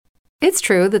It's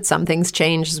true that some things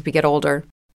change as we get older.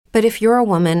 But if you're a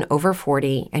woman over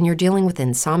 40 and you're dealing with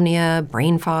insomnia,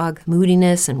 brain fog,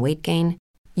 moodiness, and weight gain,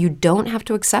 you don't have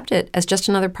to accept it as just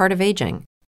another part of aging.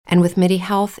 And with MIDI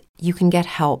Health, you can get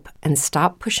help and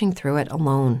stop pushing through it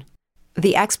alone.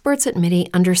 The experts at MIDI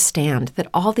understand that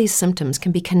all these symptoms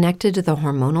can be connected to the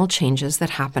hormonal changes that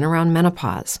happen around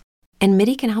menopause, and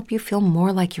MIDI can help you feel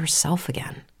more like yourself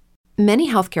again.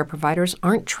 Many healthcare providers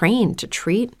aren't trained to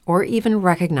treat or even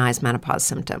recognize menopause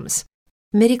symptoms.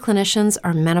 MIDI clinicians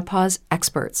are menopause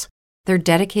experts. They're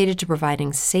dedicated to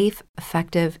providing safe,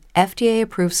 effective,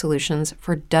 FDA-approved solutions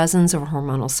for dozens of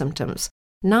hormonal symptoms,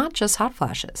 not just hot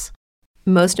flashes.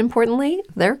 Most importantly,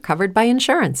 they're covered by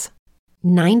insurance.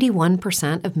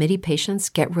 91% of MIDI patients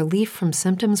get relief from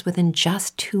symptoms within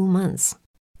just 2 months.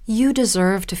 You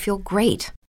deserve to feel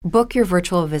great. Book your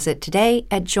virtual visit today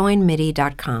at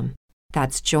joinmidi.com.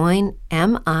 That's joinmidi.com.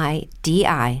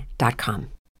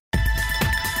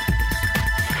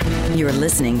 You're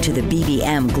listening to the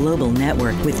BBM Global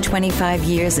Network with 25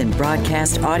 years in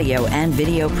broadcast audio and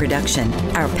video production.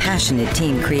 Our passionate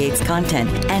team creates content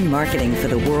and marketing for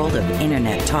the world of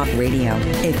Internet talk radio.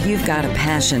 If you've got a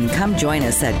passion, come join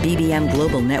us at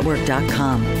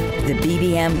bbmglobalnetwork.com. The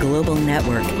BBM Global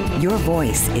Network. Your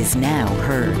voice is now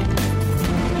heard.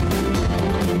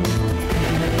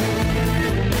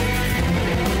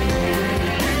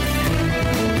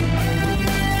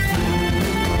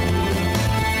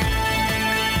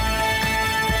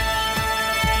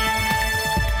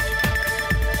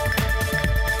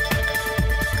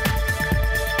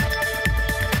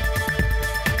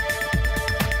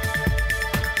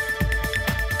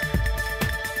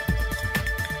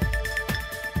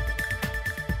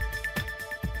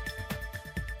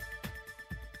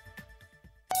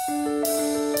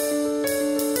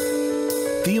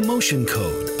 The Emotion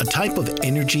Code, a type of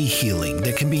energy healing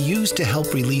that can be used to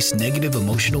help release negative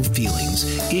emotional feelings,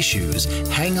 issues,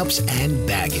 hang-ups, and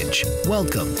baggage.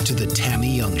 Welcome to the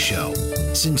Tammy Young Show.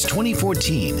 Since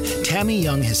 2014, Tammy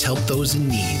Young has helped those in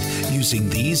need using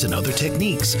these and other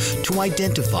techniques to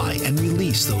identify and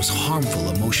release those harmful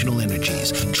emotional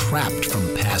energies trapped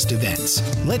from past events.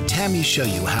 Let Tammy show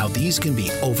you how these can be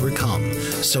overcome.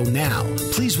 So now,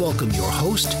 please welcome your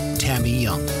host, Tammy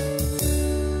Young.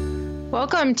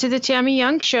 Welcome to the Tammy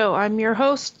Young Show. I'm your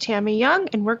host, Tammy Young,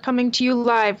 and we're coming to you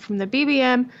live from the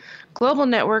BBM Global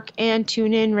Network and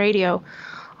TuneIn Radio.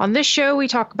 On this show, we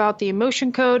talk about the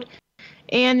Emotion Code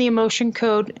and the Emotion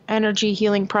Code energy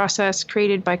healing process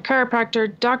created by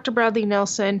chiropractor Dr. Bradley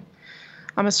Nelson.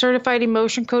 I'm a certified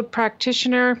Emotion Code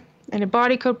practitioner and a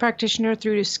body code practitioner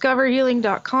through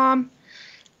discoverhealing.com,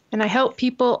 and I help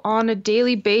people on a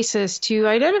daily basis to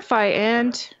identify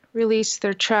and release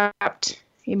their trapped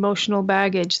emotional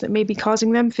baggage that may be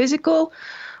causing them physical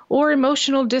or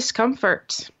emotional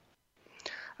discomfort.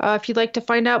 If you'd like to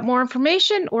find out more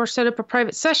information or set up a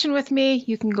private session with me,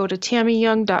 you can go to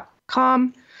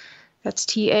tammyyoung.com. That's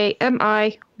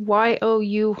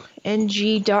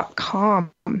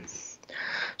TAMIYOUNG.com.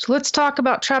 So let's talk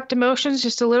about trapped emotions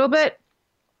just a little bit.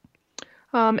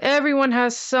 Everyone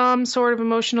has some sort of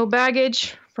emotional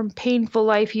baggage from painful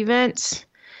life events,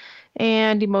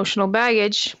 and emotional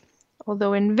baggage,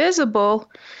 although invisible,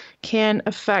 can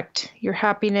affect your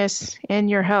happiness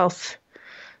and your health.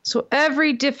 So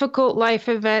every difficult life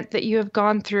event that you have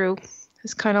gone through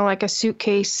is kind of like a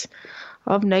suitcase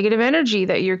of negative energy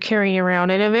that you're carrying around,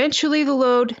 and eventually the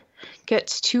load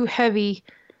gets too heavy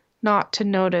not to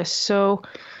notice. So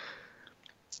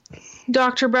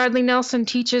Dr. Bradley Nelson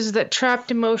teaches that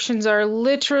trapped emotions are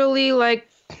literally like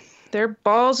they're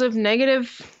balls of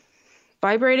negative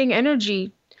vibrating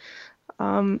energy,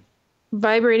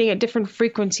 vibrating at different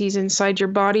frequencies inside your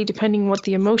body depending what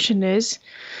the emotion is.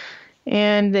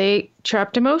 And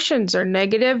trapped emotions are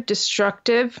negative,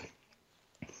 destructive,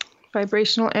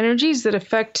 vibrational energies that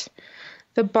affect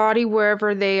the body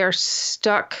wherever they are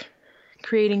stuck,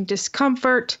 creating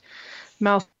discomfort,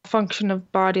 malfunction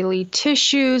of bodily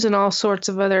tissues, and all sorts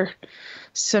of other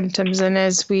symptoms. And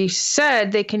as we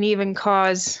said, they can even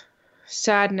cause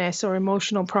sadness or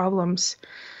emotional problems.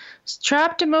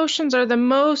 Trapped emotions are the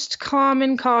most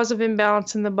common cause of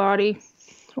imbalance in the body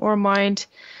or mind,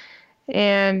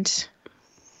 and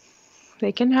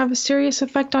they can have a serious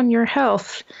effect on your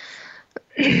health.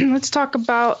 Let's talk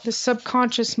about the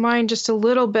subconscious mind just a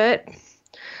little bit.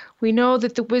 We know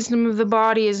that the wisdom of the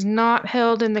body is not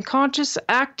held in the conscious,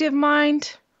 active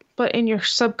mind, but in your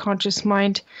subconscious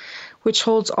mind, which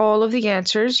holds all of the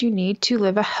answers you need to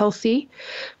live a healthy,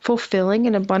 fulfilling,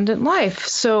 and abundant life.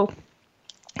 So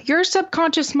your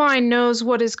subconscious mind knows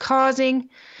what is causing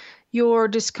your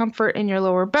discomfort in your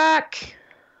lower back,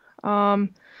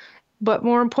 But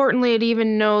more importantly, it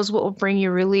even knows what will bring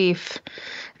you relief.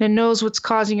 And it knows what's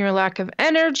causing your lack of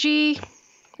energy.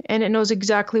 And it knows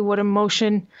exactly what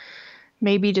emotion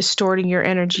may be distorting your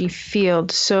energy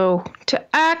field. So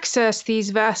to access these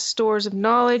vast stores of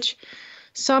knowledge,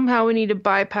 somehow we need to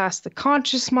bypass the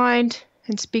conscious mind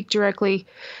and speak directly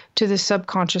to the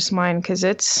subconscious mind, because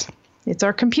it's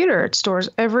our computer. It stores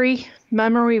every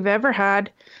memory we've ever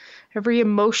had, every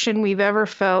emotion we've ever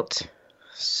felt.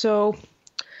 So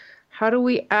how do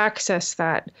we access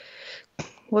that?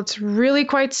 Well, it's really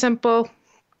quite simple.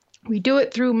 We do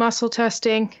it through muscle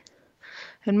testing.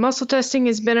 And muscle testing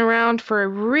has been around for a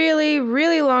really,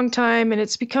 really long time, and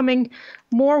it's becoming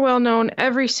more well-known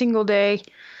every single day.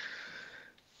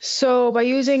 So by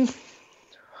using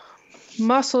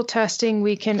muscle testing,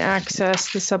 we can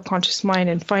access the subconscious mind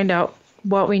and find out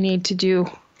what we need to do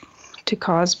to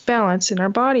cause balance in our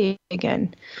body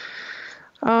again.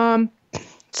 Let's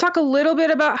talk a little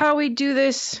bit about how we do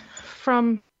this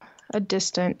from a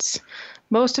distance.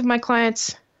 Most of my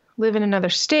clients live in another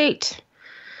state.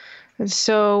 And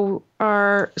so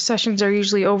our sessions are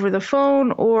usually over the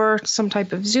phone or some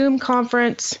type of Zoom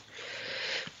conference.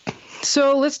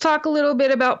 So let's talk a little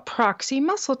bit about proxy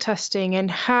muscle testing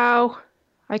and how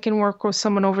I can work with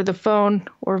someone over the phone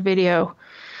or video.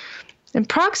 And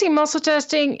proxy muscle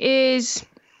testing is,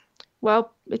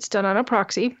 well, it's done on a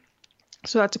proxy.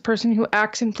 So that's a person who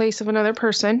acts in place of another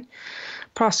person.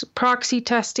 Proxy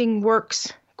testing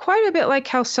works quite a bit like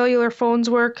how cellular phones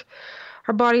work.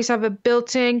 Our bodies have a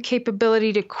built-in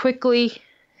capability to quickly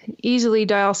and easily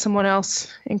dial someone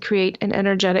else and create an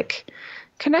energetic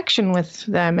connection with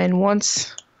them. And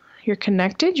once you're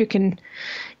connected, you can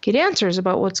get answers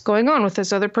about what's going on with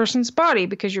this other person's body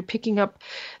because you're picking up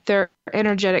their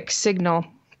energetic signal.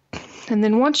 And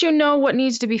then once you know what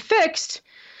needs to be fixed,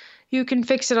 you can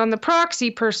fix it on the proxy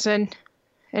person,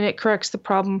 and it corrects the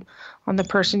problem on the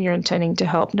person you're intending to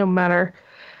help, no matter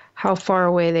how far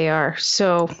away they are.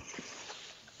 So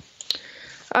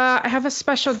I have a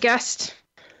special guest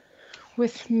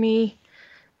with me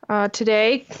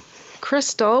today.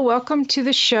 Crystal, welcome to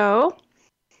the show.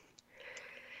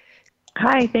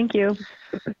 Hi, thank you.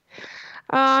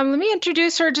 Let me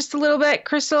introduce her just a little bit.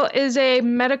 Crystal is a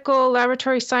medical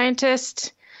laboratory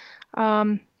scientist.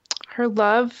 Her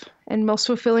love and most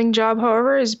fulfilling job,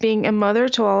 however, is being a mother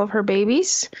to all of her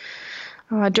babies.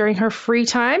 During her free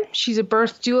time, she's a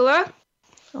birth doula,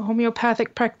 a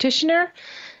homeopathic practitioner,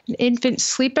 an infant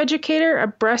sleep educator, a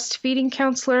breastfeeding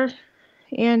counselor,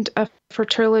 and a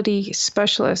fertility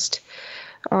specialist.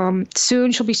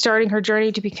 Soon she'll be starting her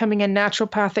journey to becoming a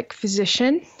naturopathic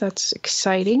physician. That's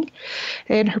exciting.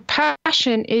 And her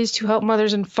passion is to help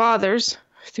mothers and fathers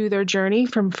through their journey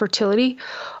from fertility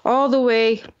all the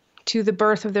way to the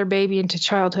birth of their baby into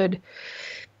childhood.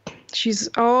 She's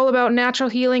all about natural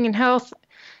healing and health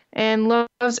and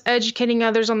loves educating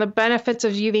others on the benefits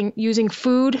of using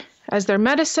food as their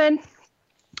medicine.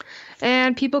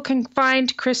 And people can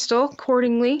find Crystal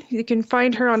accordingly. You can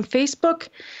find her on Facebook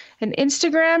and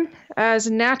Instagram as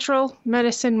Natural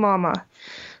Medicine Mama.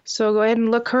 So go ahead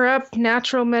and look her up,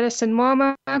 Natural Medicine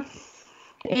Mama.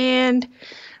 And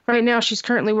right now she's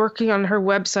currently working on her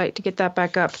website to get that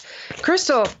back up.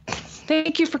 Crystal,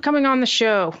 thank you for coming on the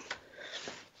show.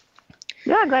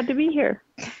 Yeah, glad to be here.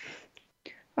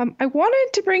 I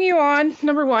wanted to bring you on,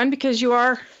 number one, because you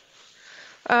are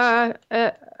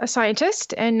a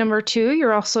scientist, and number two,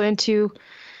 you're also into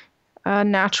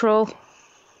natural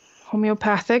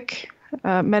homeopathic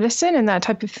medicine and that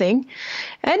type of thing.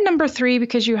 And number three,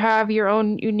 because you have your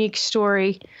own unique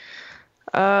story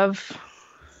of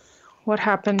what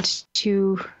happened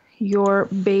to your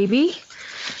baby.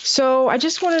 So I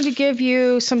just wanted to give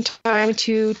you some time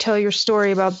to tell your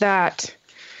story about that.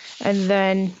 And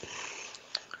then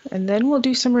we'll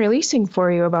do some releasing for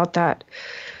you about that.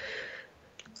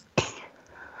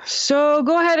 So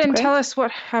go ahead and tell us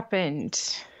what happened.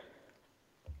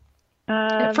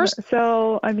 First of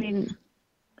all,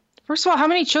 how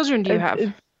many children do you have?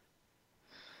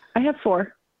 I have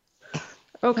 4.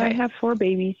 Okay. I have 4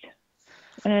 babies,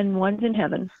 and one's in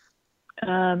heaven.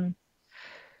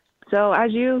 So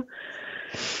as you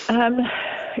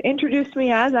introduced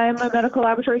me as, I am a medical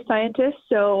laboratory scientist.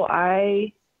 So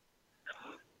from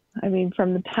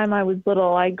the time I was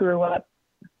little, I grew up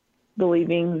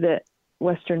believing that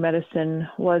Western medicine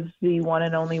was the one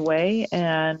and only way,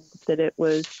 and that it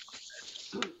was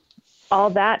all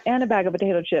that and a bag of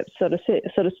potato chips, so to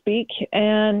speak.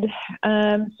 And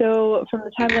so from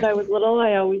the time that I was little,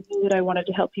 I always knew that I wanted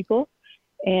to help people.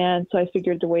 And so I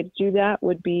figured the way to do that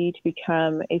would be to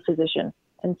become a physician.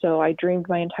 And so I dreamed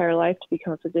my entire life to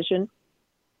become a physician.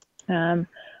 I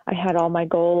I had all my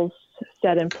goals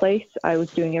set in place. I was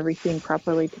doing everything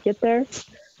properly to get there.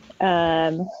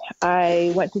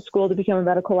 I went to school to become a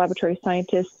medical laboratory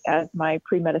scientist as my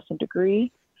pre-medicine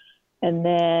degree. And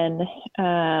then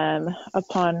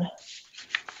upon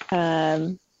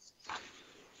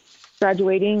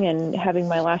graduating and having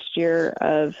my last year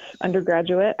of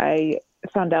undergraduate, I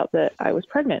found out that I was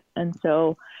pregnant. And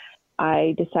so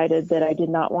I decided that I did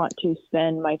not want to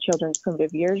spend my children's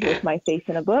formative years with my face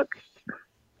in a book,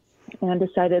 and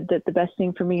decided that the best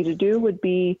thing for me to do would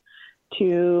be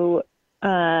to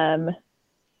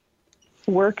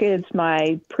work as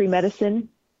my pre-medicine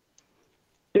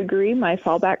degree, my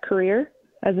fallback career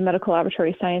as a medical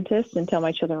laboratory scientist until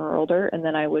my children were older, and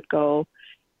then I would go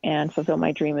and fulfill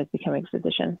my dream of becoming a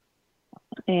physician.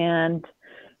 And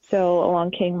so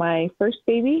along came my first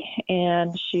baby,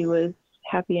 and she was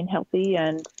happy and healthy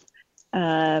and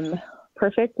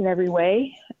perfect in every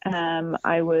way.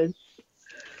 I was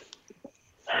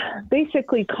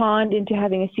basically conned into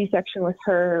having a C-section with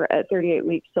her at 38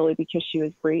 weeks solely because she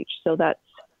was breech. So that's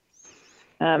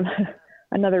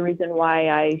another reason why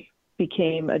I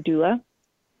became a doula.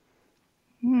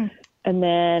 And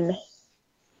then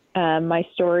my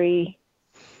story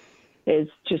is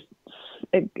just,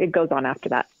 it goes on after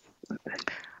that.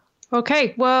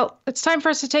 Okay, well, it's time for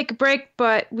us to take a break,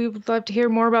 but we would love to hear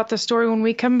more about the story when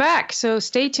we come back. So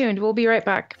stay tuned. We'll be right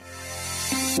back.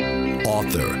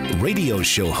 Author, radio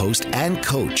show host, and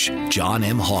coach John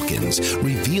M. Hawkins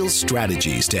reveals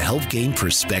strategies to help gain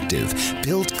perspective,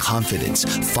 build confidence,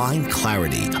 find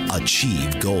clarity,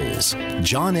 achieve goals.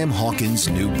 John M. Hawkins'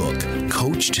 new book,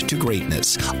 Coached to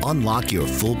Greatness, Unlock Your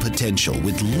Full Potential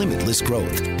with Limitless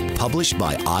Growth, published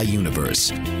by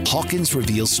iUniverse. Hawkins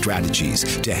reveals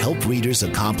strategies to help readers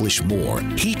accomplish more.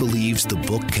 He believes the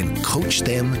book can coach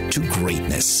them to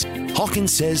greatness.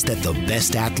 Hawkins says that the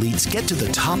best athletes get to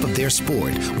the top of their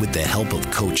sport with the help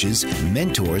of coaches,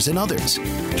 mentors, and others.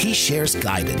 He shares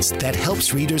guidance that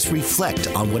helps readers reflect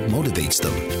on what motivates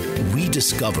them,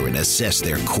 rediscover and assess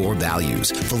their core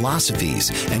values, philosophies,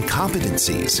 and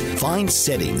competencies, find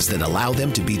settings that allow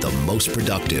them to be the most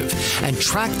productive, and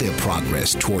track their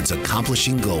progress towards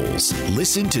accomplishing goals.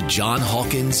 Listen to John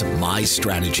Hawkins' My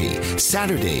Strategy,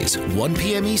 Saturdays, 1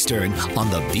 p.m. Eastern on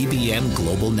the BBM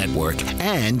Global Network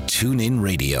and TuneIn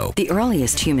Radio. The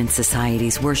earliest human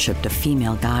societies worshipped a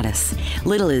female goddess.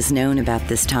 Little is known about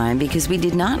this time because we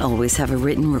did not always have a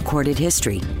written recorded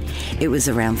history. It was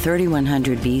around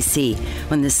 3100 BC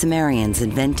when the Sumerians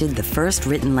invented the first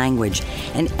written language,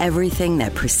 and everything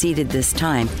that preceded this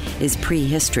time is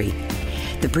prehistory.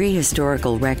 The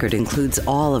prehistorical record includes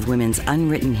all of women's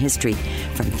unwritten history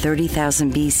from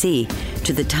 30,000 BC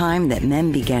to the time that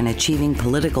men began achieving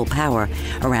political power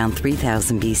around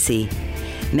 3000 BC.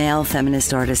 Male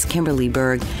feminist artist Kimberly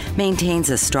Berg maintains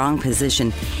a strong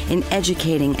position in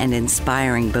educating and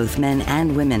inspiring both men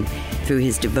and women through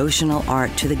his devotional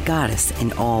art to the goddess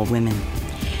in all women.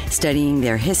 Studying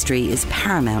their history is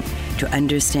paramount to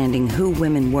understanding who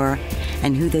women were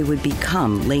and who they would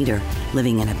become later,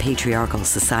 living in a patriarchal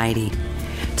society.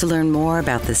 To learn more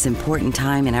about this important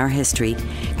time in our history,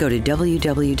 go to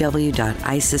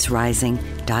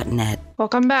www.isisrising.net.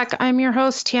 Welcome back. I'm your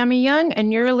host, Tammy Young,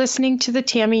 and you're listening to The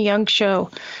Tammy Young Show.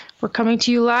 We're coming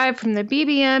to you live from the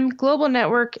BBM Global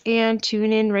Network and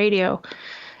TuneIn Radio.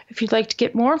 If you'd like to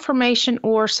get more information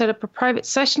or set up a private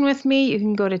session with me, you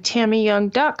can go to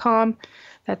tammyyoung.com.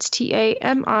 That's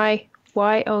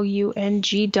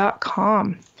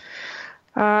TAMIYOUNG.com.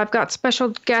 I've got special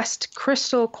guest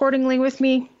Crystal Cordingley with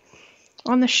me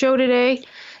on the show today,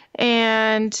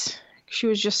 and she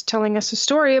was just telling us a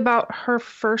story about her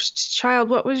first child.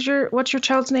 What's your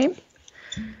child's name?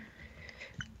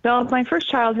 Well, my first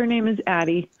child, her name is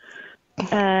Addie,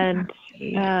 and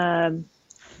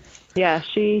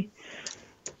she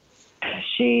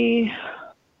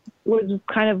was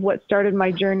kind of what started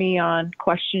my journey on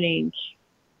questioning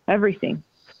everything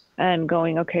and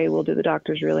going, okay, well, do the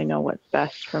doctors really know what's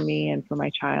best for me and for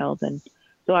my child? And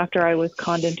so after I was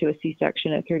conned into a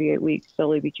C-section at 38 weeks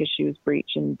solely because she was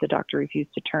breech and the doctor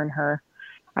refused to turn her,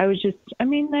 I was just,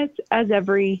 that's as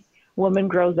every woman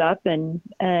grows up and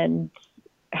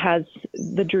has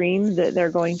the dream that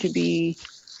they're going to be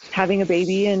having a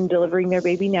baby and delivering their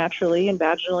baby naturally and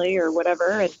vaginally or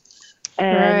whatever.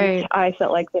 And right. I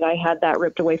felt like that I had that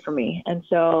ripped away from me. And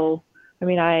so,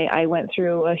 I went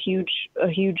through a huge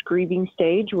grieving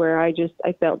stage where I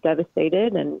felt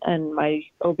devastated, and my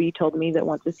OB told me that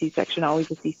once a C-section, always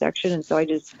a C-section. And so I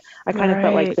kind of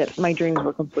felt like that my dreams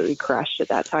were completely crushed at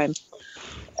that time.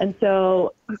 And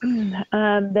so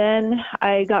then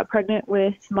I got pregnant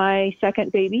with my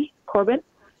second baby, Corbin.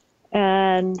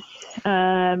 And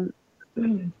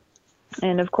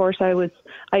And of course I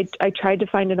tried to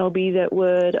find an OB that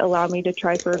would allow me to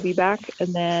try for a VBAC.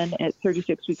 And then at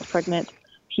 36 weeks pregnant,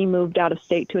 he moved out of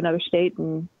state to another state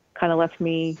and kind of left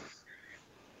me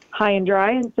high and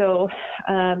dry. And so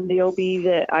the OB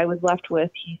that I was left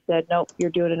with, he said, nope, you're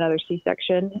doing another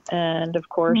C-section. And of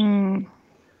course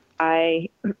I,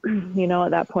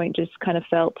 at that point just kind of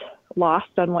felt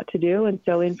lost on what to do. And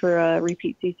so in for a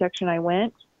repeat C-section I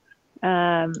went.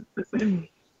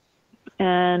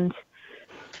 And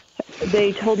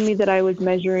they told me that I was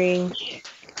measuring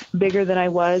bigger than I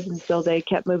was, and so they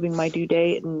kept moving my due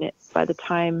date. And by the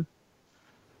time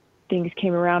things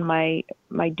came around, my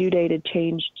due date had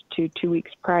changed to 2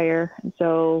 weeks prior. And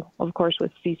so, of course,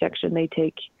 with C-section, they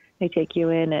take you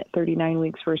in at 39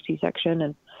 weeks for a C-section.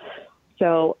 And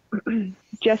so,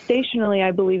 gestationally,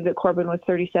 I believe that Corbin was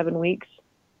 37 weeks,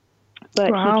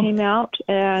 but Wow. He came out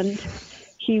and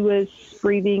he was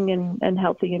breathing and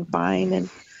healthy and fine, and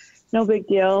no big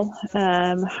deal.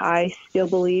 I still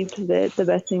believed that the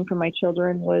best thing for my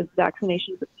children was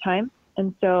vaccinations at the time.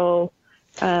 And so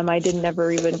I didn't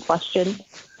ever even question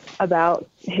about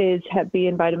his Hep B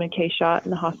and vitamin K shot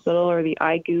in the hospital, or the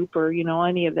eye goop, or,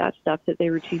 any of that stuff that they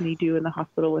routinely do in the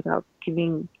hospital without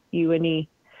giving you any,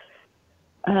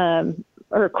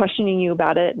 or questioning you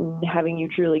about it and having you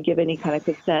truly give any kind of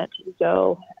consent.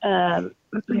 So,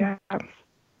 Yeah.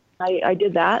 I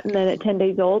did that, and then at 10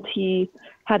 days old, he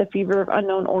had a fever of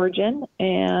unknown origin,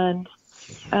 and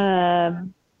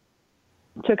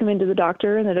took him into the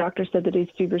doctor, and the doctor said that his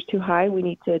fever's too high. We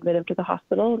need to admit him to the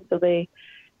hospital. And so they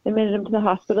admitted him to the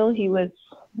hospital. He was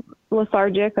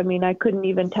lethargic. I mean, I couldn't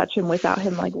even touch him without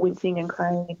him like wincing and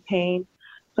crying in pain.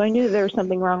 So I knew that there was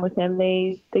something wrong with him.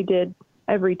 They did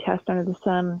every test under the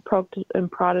sun, poked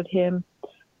and prodded him,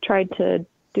 tried to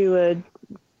do a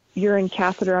urine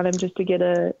catheter on him just to get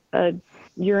a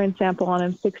urine sample on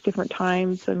him 6 different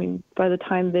times. I mean, by the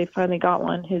time they finally got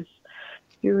one, his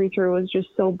urethra was just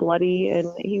so bloody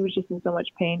and he was just in so much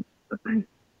pain.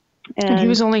 And he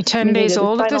was only 10 days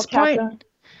old at this point?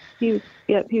 He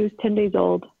was 10 days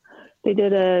old. They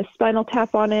did a spinal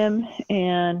tap on him,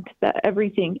 and every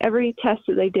test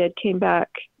that they did came back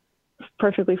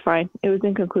perfectly fine. It was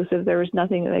inconclusive. There was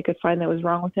nothing that they could find that was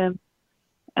wrong with him.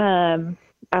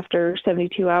 After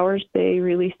 72 hours, they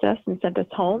released us and sent us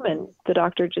home, and the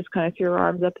doctor just kind of threw her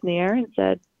arms up in the air and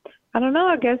said, I don't know,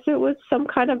 I guess it was some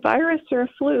kind of virus or a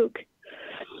fluke.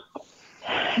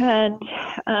 And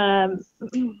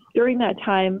during that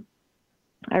time,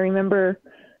 I remember,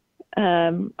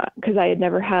 because I had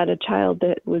never had a child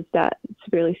that was that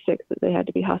severely sick that they had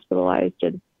to be hospitalized.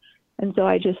 And so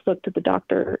I just looked at the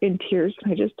doctor in tears,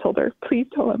 and I just told her, please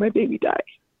don't let my baby die.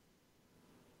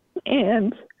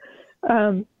 And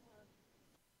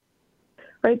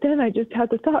right then I just had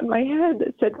the thought in my head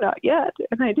that said, not yet.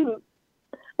 And I didn't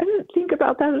think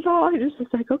about that at all. I just was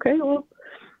like, okay, well,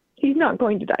 he's not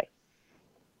going to die.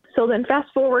 So then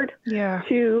fast forward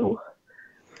to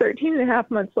 13 and a half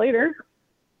months later.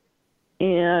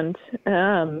 And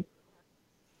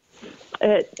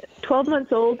at 12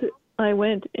 months old, I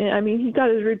went, he got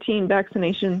his routine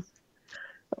vaccination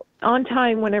on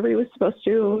time whenever he was supposed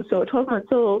to. So at 12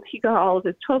 months old, he got all of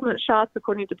his 12-month shots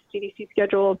according to the CDC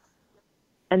schedule.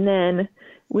 And then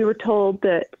we were told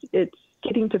that it's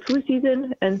getting to flu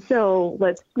season, and so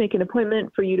let's make an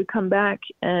appointment for you to come back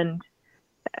and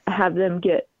have them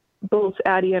get both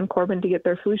Addie and Corbin to get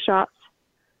their flu shots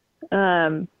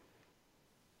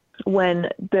when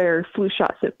their flu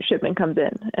shot shipment comes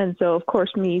in. And so, of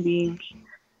course, me being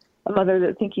a mother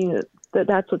that thinking that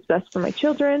that's what's best for my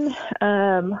children,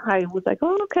 I was like,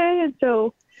 oh, okay. And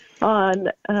so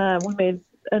we made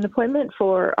an appointment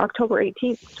for October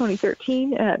 18th,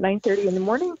 2013 at 9:30 in the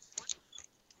morning.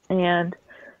 And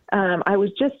I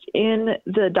was just in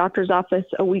the doctor's office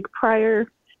a week prior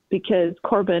because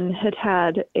Corbin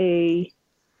had a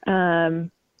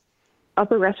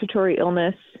upper respiratory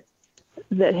illness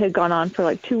that had gone on for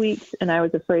like 2 weeks, and I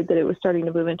was afraid that it was starting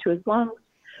to move into his lungs.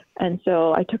 And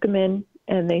so I took him in,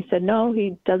 and they said, no,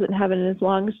 he doesn't have it in his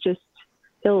lungs, just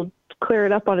he'll clear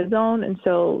it up on his own. And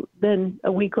so then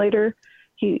a week later,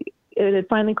 it had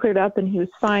finally cleared up, and he was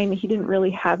fine. He didn't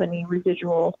really have any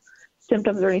residual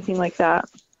symptoms or anything like that,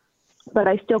 but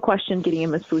I still questioned getting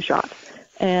him his flu shot.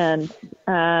 And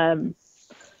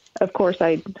of course,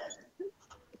 I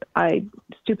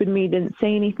stupid me didn't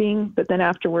say anything, but then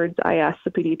afterwards I asked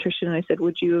the pediatrician, and I said,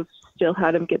 would you have still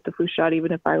had him get the flu shot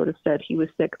even if I would have said he was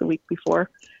sick the week before?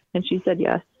 And she said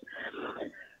yes.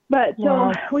 But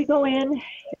so we go in,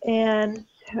 and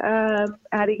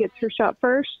Addie gets her shot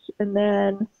first, and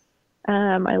then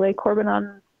I lay Corbin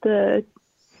on the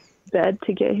bed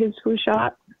to get his flu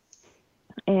shot.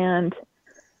 And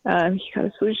He got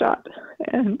a flu shot,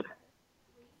 and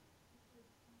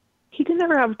he didn't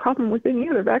ever have a problem with any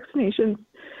other vaccinations.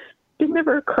 Didn't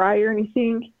ever cry or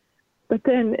anything. But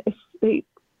then they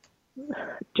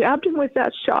jabbed him with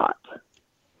that shot.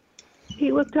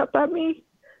 He looked up at me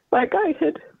like I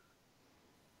had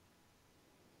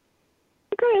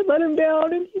let him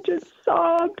down, and he just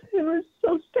sobbed and was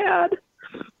so sad.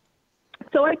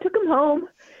 So I took him home.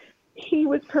 He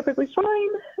was perfectly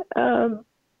fine.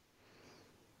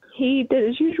 He did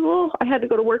as usual. I had to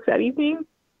go to work that evening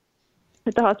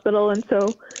at the hospital, and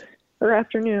so or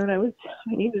afternoon I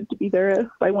needed to be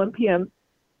there by 1 p.m.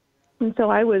 And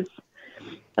so I was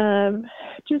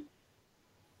just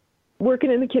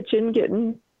working in the kitchen,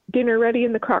 getting dinner ready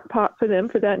in the crock pot for them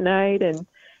for that night, and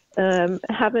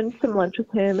having some lunch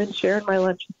with him and sharing my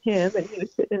lunch with him. And he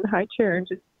was sitting in the high chair and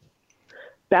just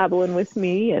babbling with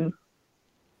me. And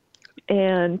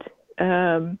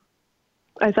I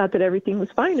thought that everything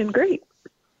was fine and great.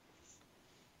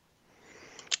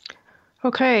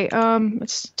 Okay,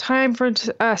 it's time for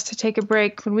us to take a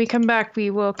break. When we come back, we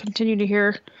will continue to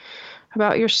hear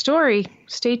about your story.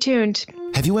 Stay tuned.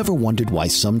 Have you ever wondered why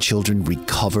some children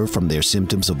recover from their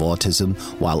symptoms of autism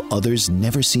while others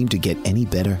never seem to get any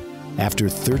better? After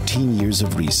 13 years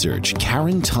of research,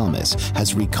 Karen Thomas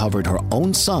has recovered her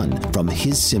own son from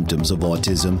his symptoms of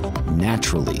autism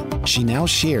naturally. She now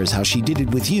shares how she did it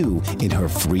with you in her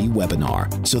free webinar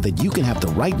so that you can have the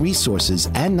right resources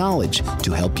and knowledge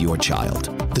to help your child.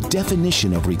 The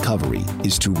definition of recovery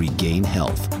is to regain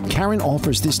health. Karen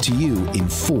offers this to you in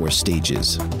 4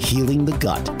 stages: healing the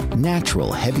gut,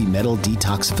 natural heavy metal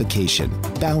detoxification,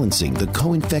 balancing the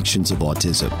co-infections of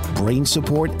autism, brain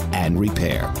support, and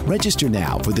repair. Register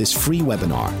now for this free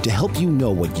webinar to help you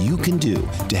know what you can do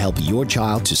to help your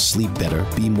child to sleep better,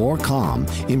 be more calm,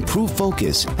 improve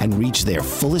focus, and reach their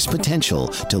fullest potential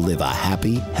to live a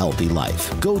happy, healthy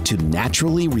life. Go to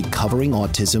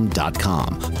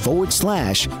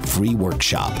naturallyrecoveringautism.com/free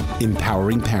workshop,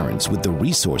 empowering parents with the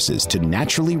resources to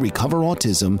naturally recover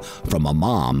autism from a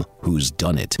mom who's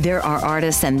done it. There are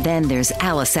artists, and then there's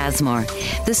Alice Asmar.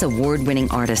 This award-winning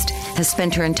artist has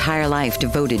spent her entire life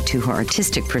devoted to her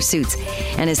artistic pursuits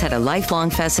and has had a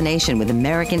lifelong fascination with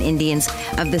American Indians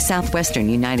of the southwestern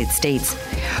United States.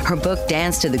 Her book,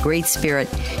 Dance to the Great Spirit,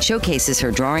 showcases her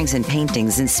drawings and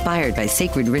paintings inspired by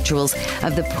sacred rituals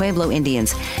of the Pueblo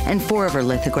Indians, and 4 of her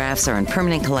lithographs are in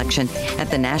permanent collection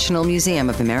at the National Museum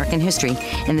of American History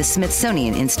and the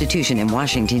Smithsonian Institution in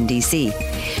Washington, D.C.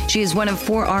 She is one of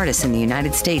 4 artists in the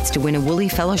United States to win a Woolley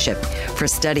Fellowship for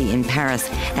study in Paris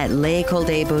at L'École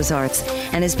des Beaux-Arts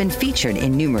and has been featured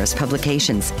in numerous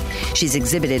publications. She's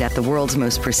exhibited at the world's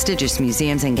most prestigious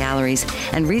museums and galleries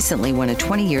and recently won a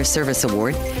 20-year service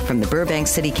award from the Burbank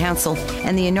City Council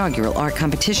and the inaugural art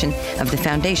competition of the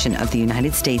Foundation of the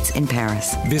United States in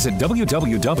Paris. Visit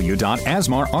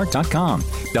www.asmarart.com,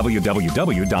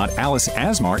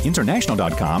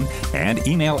 www.aliceasmarinternational.com, and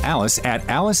email Alice at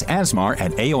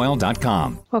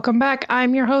aliceasmar@aol.com. Welcome back.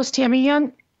 I'm your host, Tammy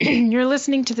Young. You're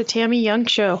listening to The Tammy Young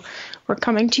Show. We're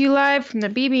coming to you live from the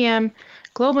BBM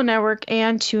Global Network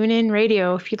and TuneIn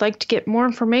Radio. If you'd like to get more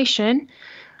information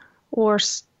or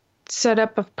set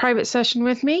up a private session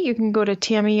with me, you can go to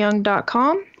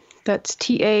tammyyoung.com. That's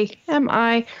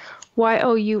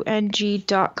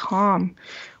TAMIYOUNG.com.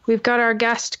 We've got our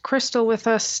guest, Crystal, with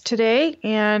us today,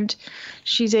 and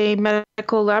she's a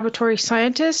medical laboratory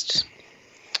scientist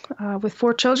with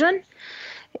 4 children.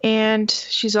 And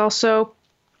she's also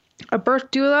a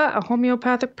birth doula, a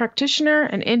homeopathic practitioner,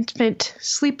 an infant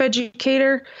sleep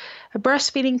educator, a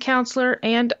breastfeeding counselor,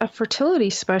 and a fertility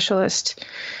specialist.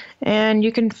 And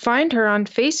you can find her on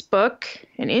Facebook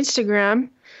and Instagram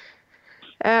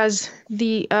as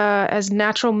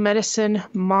Natural Medicine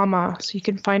Mama. So you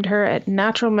can find her at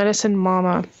Natural Medicine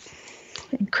Mama.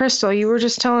 And Crystal, you were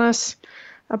just telling us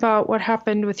about what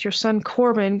happened with your son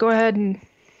Corbin. Go ahead and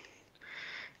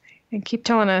keep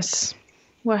telling us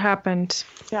what happened.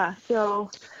 Yeah, so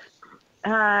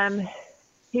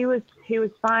he was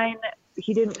fine.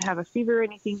 He didn't have a fever or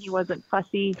anything. He wasn't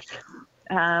fussy.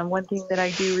 One thing that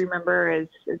I do remember is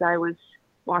I was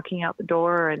walking out the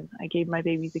door and I gave my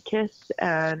babies a kiss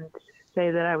and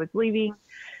say that I was leaving.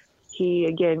 He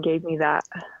again gave me that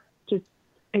just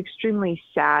extremely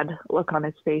sad look on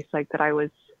his face, like that I was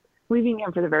leaving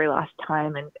him for the very last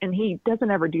time. And he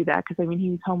doesn't ever do that because, I mean, he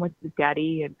was home with his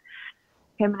daddy, and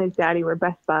him and his daddy were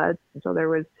best buds. And so there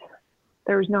was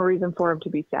no reason for him to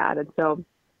be sad. And so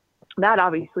that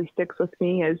obviously sticks with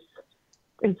me is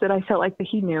that I felt like that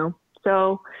he knew.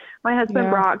 So my husband,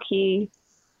 Brock, he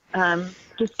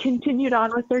just continued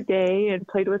on with their day and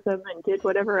played with them and did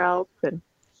whatever else and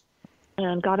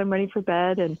got him ready for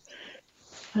bed. And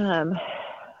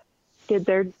did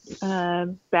their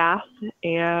bath,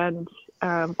 and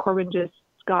Corbin just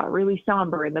got really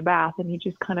somber in the bath, and he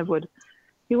just kind of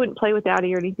he wouldn't play with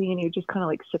Daddy or anything, and he would just kind of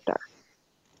like sit there.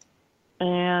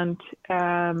 And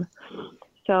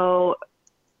so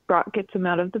Brock gets him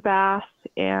out of the bath,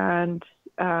 and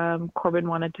Corbin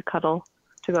wanted to cuddle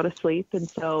to go to sleep, and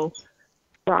so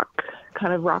Brock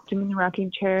kind of rocked him in the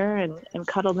rocking chair and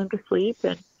cuddled him to sleep,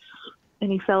 and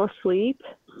he fell asleep.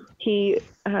 He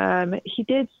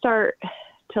did start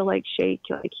to like shake,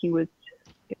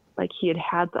 like he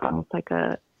had almost like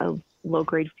a low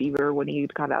grade fever when he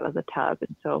got out of the tub,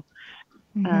 and so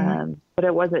but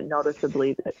it wasn't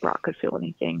noticeably that Brock could feel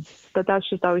anything. But that's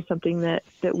just always something that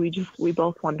we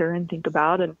both wonder and think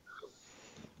about,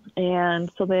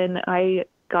 and so then I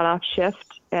got off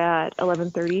shift at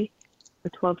 11:30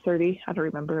 or 12:30. I don't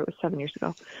remember. It was 7 years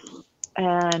ago,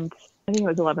 and I think it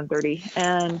was 11:30,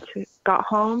 and got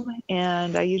home,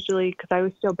 and I usually, because I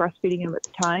was still breastfeeding him at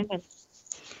the time, and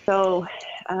so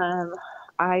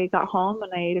I got home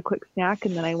and I ate a quick snack,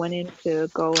 and then I went in to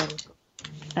go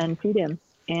and feed him,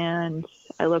 and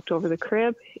I looked over the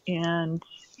crib, and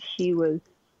he was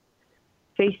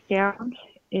face down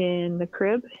in the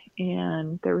crib,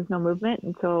 and there was no movement,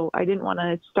 and so I didn't want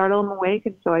to startle him awake,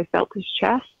 and so I felt his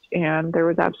chest, and there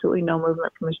was absolutely no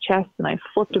movement from his chest, and I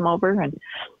flipped him over, and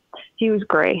he was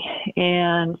gray.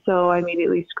 And so I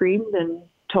immediately screamed and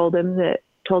told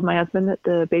my husband that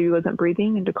the baby wasn't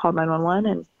breathing and to call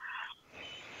 911.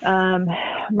 And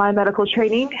my medical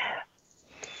training,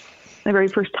 the very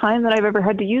first time that I've ever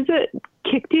had to use it,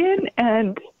 kicked in,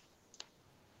 and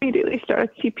immediately started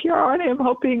CPR on him,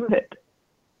 hoping that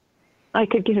I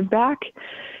could get him back.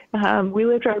 We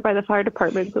lived right by the fire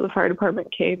department, so the fire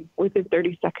department came within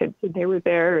 30 seconds, and they were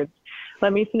there and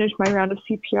let me finish my round of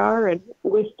CPR and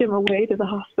whisked him away to the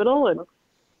hospital.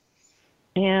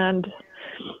 And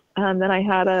then I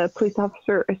had a police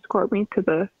officer escort me to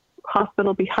the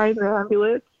hospital behind the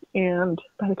ambulance. And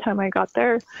by the time I got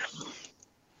there,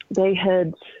 they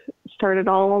had started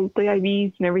all the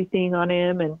IVs and everything on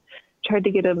him and tried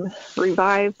to get him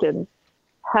revived and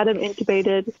had him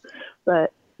intubated,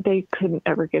 but they couldn't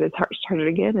ever get his heart started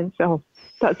again. And so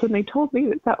that's when they told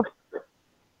me that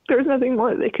there was nothing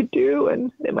more that they could do,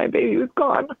 and that my baby was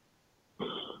gone.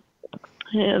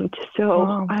 And so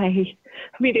wow. I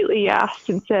immediately asked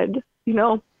and said, he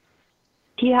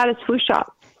had his flu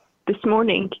shot this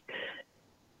morning.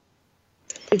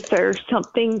 Is there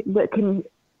something that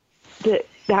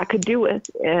could do with?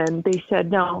 And they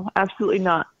said, no, absolutely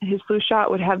not. His flu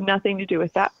shot would have nothing to do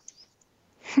with that.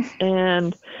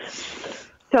 And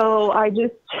so I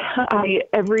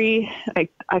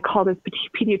called his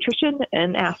pediatrician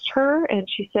and asked her, and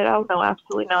she said, oh, no,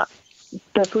 absolutely not.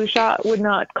 The flu shot would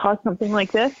not cause something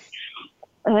like this.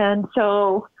 And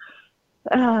so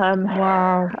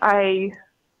wow.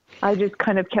 I just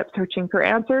kind of kept searching for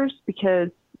answers, because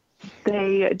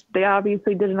they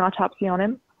obviously did an autopsy on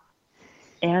him,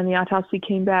 and the autopsy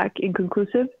came back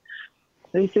inconclusive.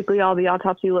 Basically, all the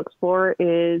autopsy looks for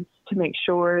is to make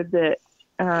sure that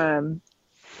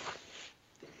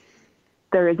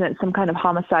there isn't some kind of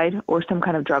homicide or some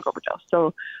kind of drug overdose.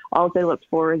 So all they looked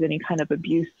for is any kind of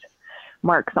abuse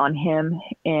marks on him,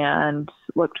 and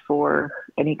looked for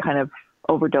any kind of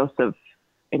overdose of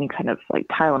any kind of like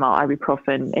Tylenol,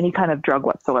 ibuprofen, any kind of drug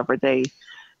whatsoever. They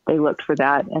looked for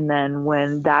that. And then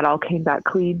when that all came back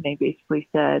clean, they basically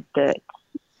said that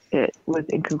it was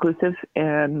inconclusive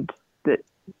and that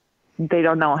they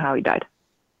don't know how he died.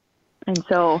 And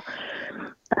so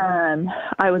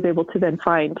I was able to then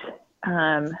find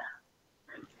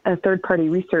a third-party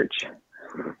research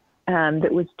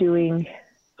that was doing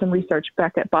some research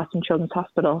back at Boston Children's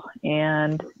Hospital,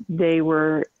 and they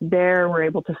were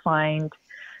able to find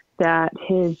that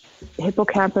his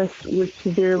hippocampus was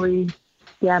severely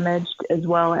damaged, as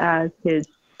well as his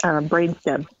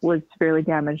brainstem was severely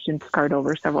damaged and scarred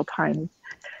over several times.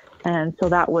 And so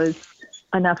that was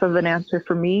enough of an answer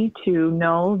for me to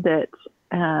know that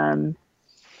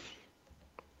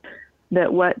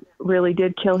that what really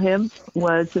did kill him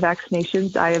was the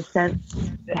vaccinations. I have since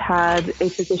had a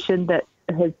physician that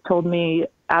has told me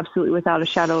absolutely without a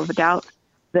shadow of a doubt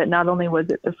that not only was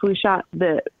it the flu shot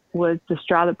that was the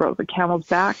straw that broke the camel's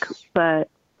back, but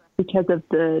because of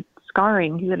the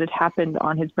scarring that had happened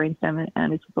on his brainstem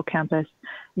and his hippocampus,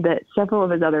 that several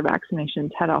of his other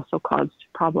vaccinations had also caused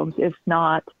problems, if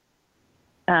not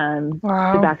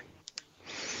the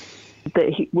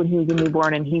that when he was a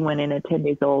newborn and he went in at 10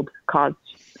 days old, caused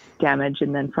damage.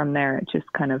 And then from there, it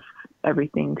just kind of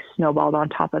everything snowballed on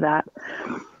top of that.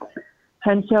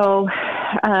 And so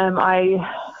I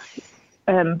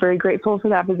am very grateful for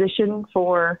that physician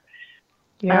for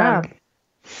Yeah.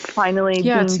 Finally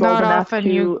Yeah, being it's bold not enough often to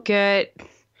you get.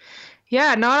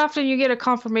 Yeah, not often you get a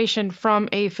confirmation from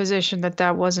a physician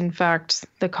that was in fact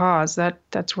the cause.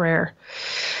 That's rare.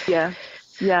 Yeah.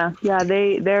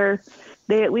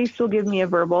 They at least will give me a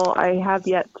verbal. I have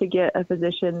yet to get a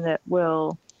physician that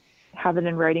will have it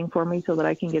in writing for me so that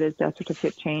I can get his death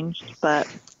certificate changed. But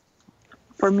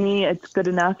for me, it's good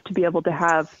enough to be able to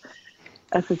have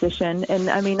a physician. And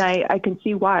I mean, I can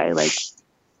see why. Like,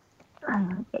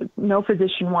 no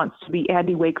physician wants to be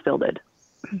Andy Wakefielded.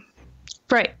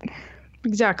 Right.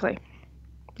 Exactly.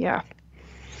 Yeah.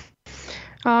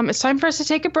 It's time for us to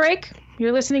take a break.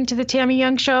 You're listening to The Tammy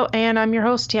Young Show, and I'm your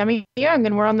host, Tammy Young,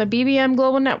 and we're on the BBM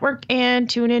Global Network and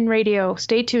TuneIn Radio.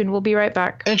 Stay tuned. We'll be right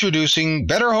back. Introducing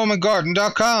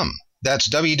BetterHomeAndGarden.com. That's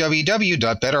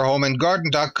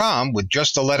www.betterhomeandgarden.com with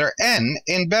just the letter N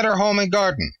in Better Home and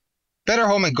Garden.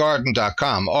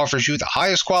 BetterHomeAndGarden.com offers you the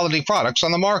highest quality products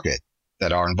on the market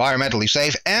that are environmentally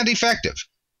safe and effective,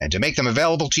 and to make them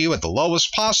available to you at the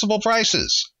lowest possible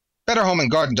prices.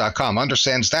 BetterHomeAndGarden.com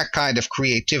understands that kind of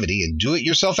creativity and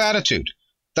do-it-yourself attitude.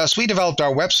 Thus, we developed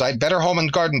our website,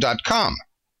 BetterHomeAndGarden.com.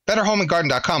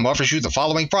 BetterHomeAndGarden.com offers you the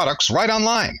following products right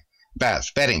online: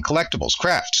 bath, bedding, collectibles,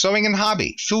 craft, sewing and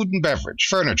hobby, food and beverage,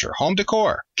 furniture, home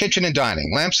decor, kitchen and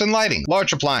dining, lamps and lighting,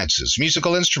 large appliances,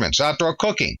 musical instruments, outdoor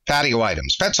cooking, patio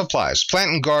items, pet supplies,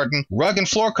 plant and garden, rug and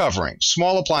floor coverings,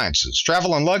 small appliances,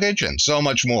 travel and luggage, and so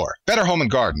much more. Better Home and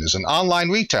Garden is an online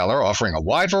retailer offering a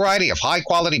wide variety of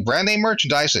high-quality brand-name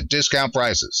merchandise at discount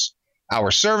prices.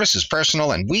 Our service is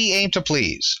personal and we aim to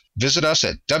please. Visit us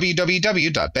at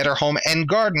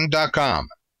www.betterhomeandgarden.com.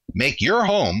 Make your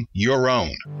home your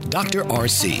own. Dr.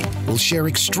 RC will share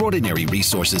extraordinary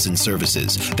resources and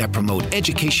services that promote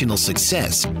educational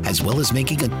success, as well as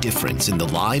making a difference in the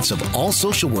lives of all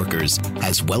social workers,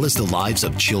 as well as the lives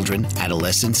of children,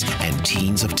 adolescents, and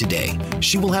teens of today.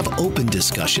 She will have open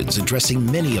discussions addressing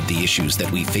many of the issues that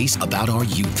we face about our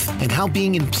youth and how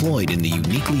being employed in the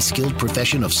uniquely skilled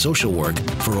profession of social work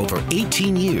for over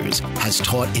 18 years has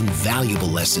taught invaluable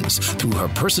lessons through her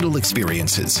personal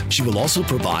experiences. She will also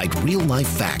provide real-life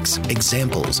facts,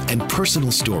 examples, and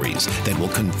personal stories that will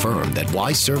confirm that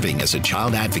why serving as a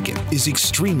child advocate is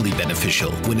extremely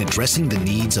beneficial when addressing the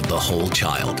needs of the whole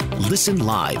child. Listen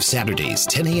live Saturdays,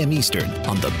 10 a.m. Eastern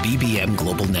on the BBM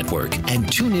Global Network and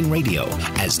TuneIn Radio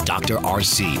as Dr.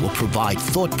 RC will provide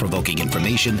thought-provoking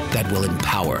information that will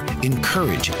empower,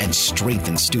 encourage, and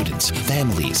strengthen students,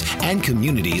 families, and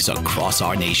communities across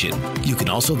our nation. You can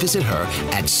also visit her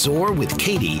at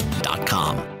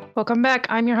soarwithkatie.com. Welcome back.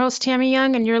 I'm your host, Tammy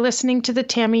Young, and you're listening to The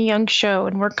Tammy Young Show,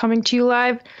 and we're coming to you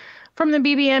live from the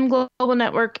BBM Global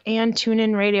Network and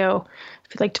TuneIn Radio.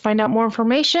 If you'd like to find out more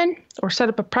information or set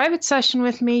up a private session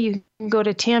with me, you can go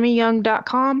to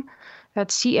TammyYoung.com.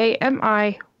 That's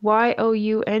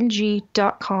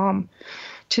TammyYoung.com.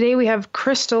 Today we have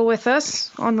Crystal with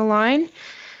us on the line,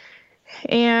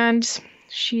 and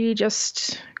she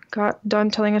just got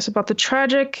done telling us about the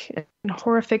tragic and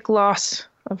horrific loss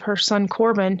of her son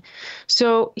Corbin.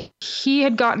 So he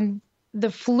had gotten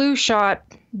the flu shot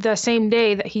the same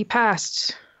day that he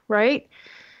passed, right?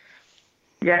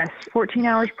 Yes, 14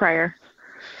 hours prior.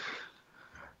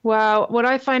 Wow. What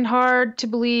I find hard to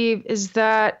believe is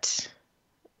that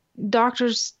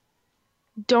doctors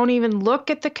don't even look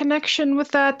at the connection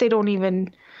with that. They don't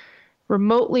even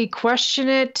remotely question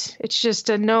it. It's just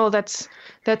a no, that's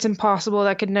impossible.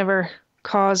 That could never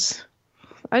cause.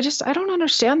 I don't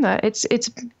understand that.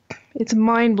 It's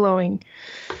mind-blowing.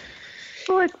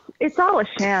 Well, it's all a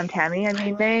sham, Tammy. I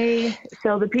mean,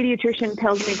 so the pediatrician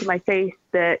tells me to my face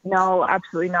that no,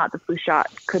 absolutely not. The flu shot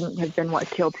couldn't have been what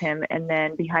killed him. And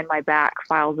then behind my back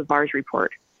files a VAERS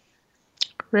report.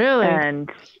 Really? And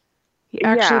he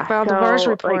actually filed a VAERS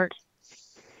report.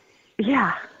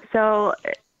 Yeah. So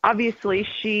obviously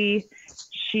she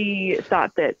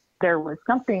thought that there was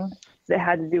something that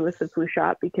had to do with the flu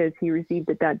shot because he received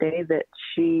it that day, that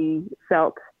she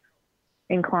felt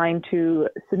inclined to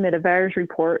submit a VAERS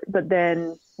report, but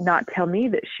then not tell me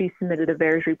that she submitted a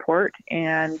VAERS report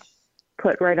and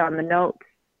put right on the note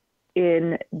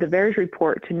in the VAERS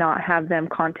report to not have them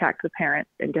contact the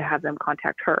parents and to have them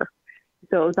contact her.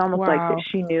 So it was almost like that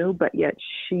she knew, but yet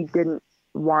she didn't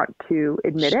want to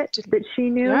admit that she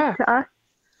knew to us.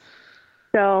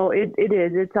 So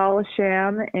it's all a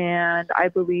sham, and I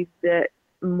believe that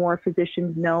more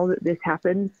physicians know that this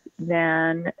happens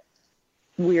than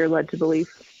we are led to believe.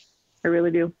 I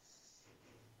really do.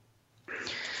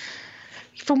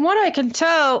 From what I can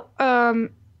tell, a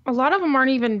lot of them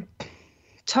aren't even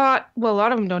taught. Well, a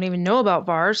lot of them don't even know about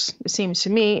VAERS, it seems to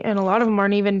me, and a lot of them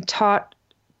aren't even taught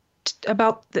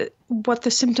about what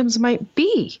the symptoms might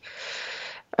be.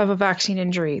 of a vaccine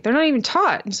injury. They're not even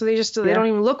taught. And so they don't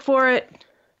even look for it.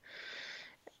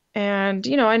 And,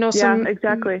 I know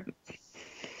exactly.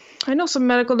 I know some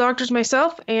medical doctors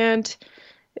myself, and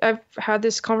I've had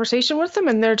this conversation with them,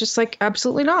 and they're just like,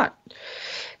 absolutely not.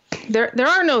 There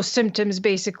are no symptoms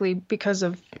basically because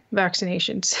of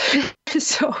vaccinations.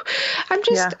 So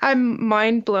I'm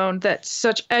mind blown that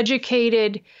such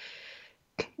educated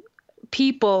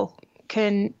people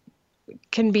can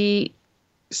be,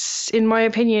 in my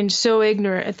opinion, so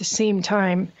ignorant at the same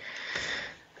time.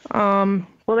 Well,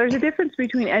 there's a difference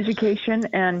between education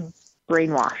and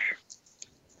brainwash.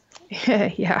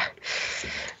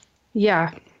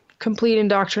 Yeah. Complete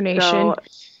indoctrination. So,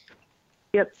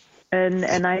 yep.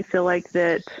 And I feel like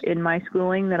that in my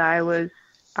schooling that I was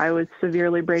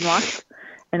severely brainwashed,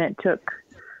 and it took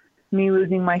me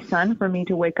losing my son for me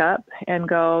to wake up and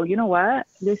go, you know what,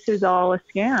 this is all a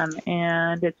scam,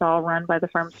 and it's all run by the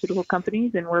pharmaceutical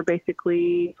companies, and we're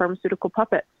basically pharmaceutical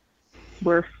puppets.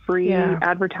 We're free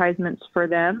advertisements for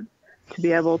them to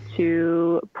be able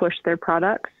to push their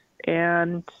products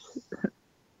and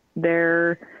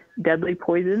their deadly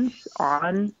poisons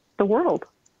on the world.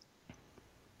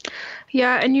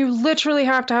 Yeah, and you literally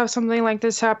have to have something like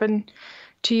this happen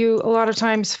to you a lot of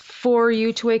times for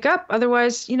you to wake up.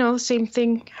 Otherwise, the same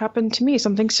thing happened to me,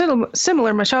 something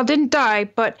similar. My child didn't die,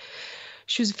 but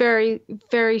she was very,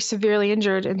 very severely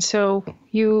injured. And so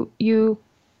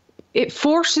it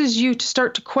forces you to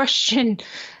start to question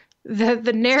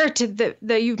the narrative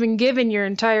that you've been given your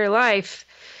entire life.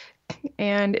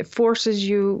 And it forces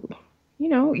you,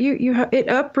 it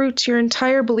uproots your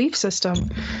entire belief system.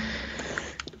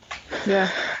 Yeah.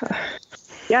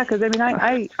 Because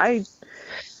I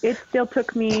it still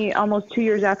took me almost 2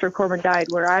 years after Corbin died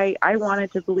where I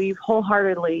wanted to believe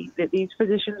wholeheartedly that these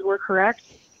physicians were correct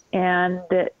and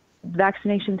that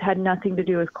vaccinations had nothing to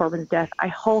do with Corbin's death. I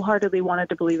wholeheartedly wanted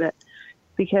to believe it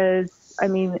because,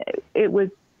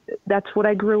 that's what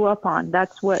I grew up on.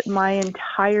 That's what my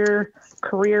entire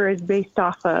career is based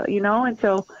off of, and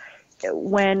so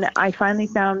when I finally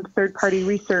found third-party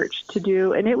research to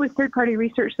do, and it was third-party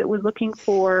research that was looking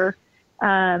for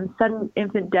sudden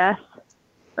infant death,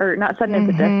 or not sudden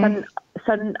infant death,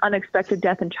 sudden unexpected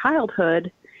death in childhood,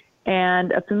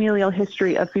 and a familial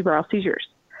history of febrile seizures.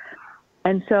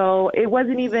 And so it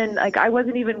wasn't even I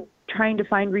wasn't even trying to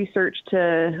find research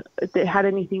that had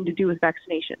anything to do with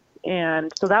vaccinations.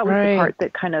 And so that was the part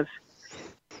that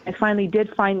I finally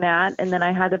did find that. And then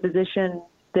I had a physician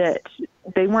that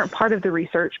they weren't part of the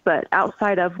research, but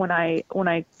outside of when I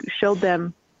showed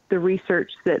them the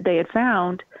research that they had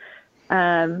found,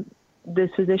 this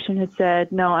physician had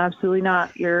said, no, absolutely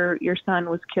not. Your son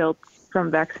was killed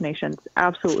from vaccinations,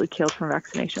 absolutely killed from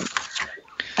vaccinations.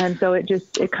 And so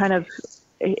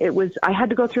I had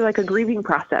to go through a grieving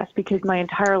process because my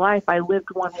entire life I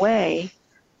lived one way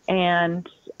and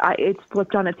it's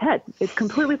flipped on its head. It's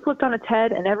completely flipped on its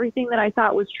head, and everything that I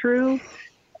thought was true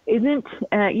isn't,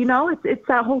 it's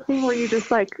that whole thing where you're just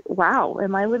like, wow,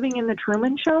 am I living in the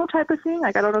Truman Show type of thing?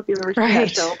 I don't know if you've ever seen that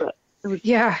show, but it was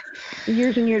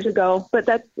years and years ago. But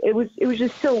it was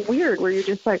just so weird where you're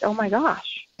just like, oh my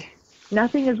gosh,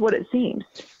 nothing is what it seems.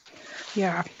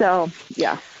 Yeah. So,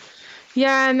 yeah.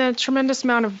 Yeah, and the tremendous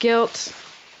amount of guilt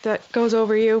that goes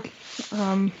over you.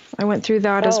 I went through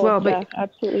that as well. But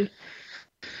absolutely.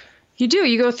 You do.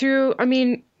 You go through,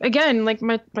 again,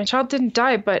 my child didn't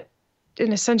die, but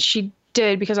in a sense she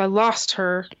did because I lost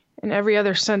her in every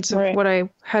other sense of what I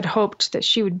had hoped that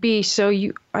she would be. So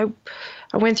I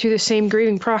went through the same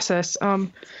grieving process.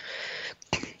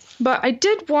 But I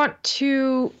did want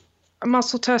to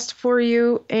muscle test for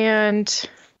you and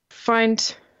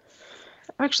find...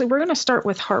 Actually, we're going to start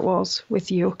with heart walls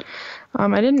with you.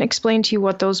 I didn't explain to you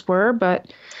what those were,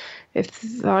 but if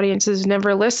the audience has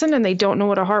never listened and they don't know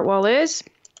what a heart wall is,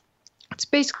 it's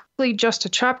basically just a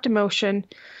trapped emotion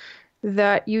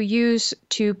that you use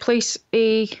to place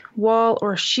a wall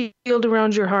or a shield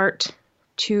around your heart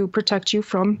to protect you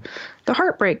from the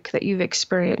heartbreak that you've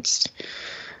experienced.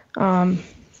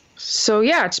 So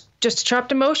yeah, it's just a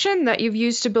trapped emotion that you've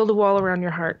used to build a wall around your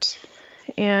heart.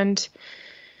 And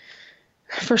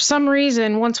for some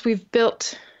reason, once we've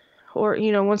built, or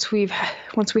once we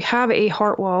have a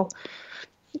heart wall,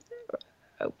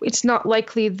 it's not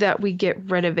likely that we get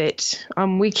rid of it.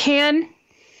 We can,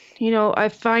 I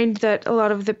find that a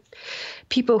lot of the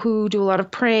people who do a lot of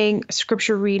praying,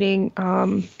 scripture reading,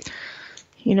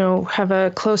 have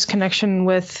a close connection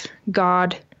with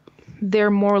God,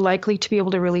 they're more likely to be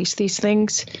able to release these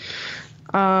things.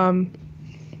 But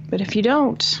if you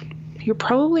don't, you're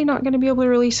probably not going to be able to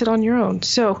release it on your own.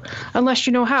 So, unless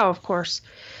you know how, of course.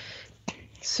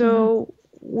 So,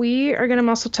 we are going to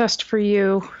muscle test for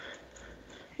you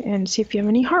and see if you have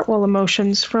any heart wall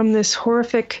emotions from this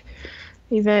horrific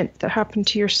event that happened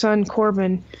to your son,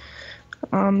 Corbin.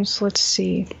 So let's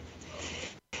see.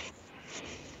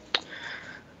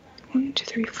 1, 2,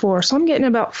 3, 4. So I'm getting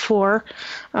about 4.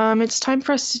 It's time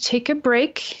for us to take a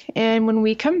break. And when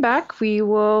we come back, we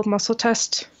will muscle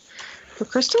test for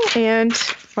Crystal and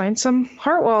find some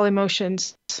heart wall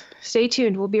emotions. Stay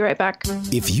tuned. We'll be right back.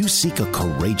 If you seek a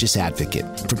courageous advocate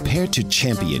prepared to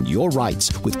champion your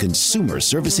rights with consumer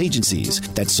service agencies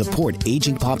that support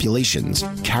aging populations,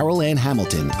 Carol Ann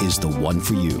Hamilton is the one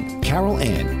for you. Carol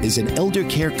Ann is an elder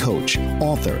care coach,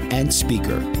 author, and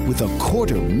speaker with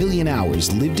 250,000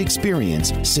 hours lived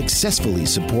experience successfully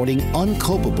supporting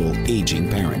uncopable aging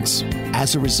parents.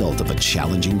 As a result of a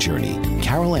challenging journey,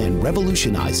 Carol Ann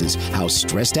revolutionizes how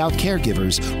stressed out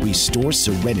caregivers restore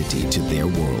serenity to their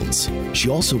worlds. She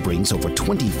also brings over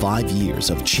 25 years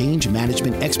of change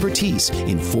management expertise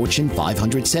in Fortune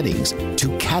 500 settings to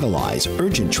catalyze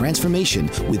urgent transformation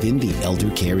within the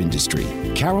elder care industry.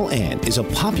 Carol Ann is a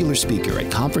popular speaker at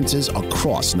conferences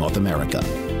across North America.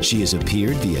 She has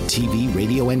appeared via TV,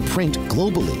 radio, and print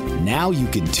globally. Now you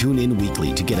can tune in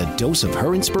weekly to get a dose of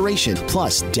her inspiration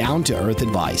plus down-to-earth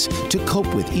advice to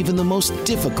cope with even the most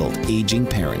difficult aging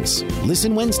parents.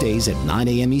 Listen Wednesdays at 9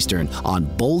 a.m. Eastern on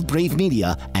Bold Brave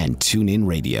Media and TuneIn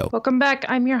Radio. Welcome back.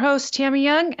 I'm your host, Tammy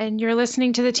Young, and you're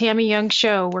listening to The Tammy Young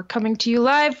Show. We're coming to you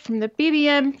live from the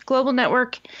BBM Global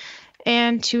Network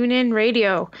and TuneIn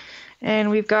Radio. And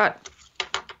we've got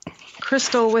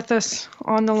Crystal with us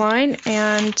on the line,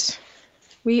 and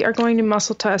we are going to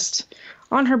muscle test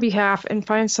on her behalf and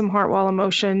find some heart wall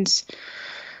emotions.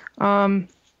 In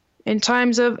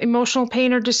times of emotional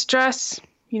pain or distress,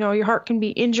 your heart can be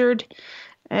injured,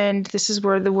 and this is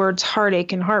where the words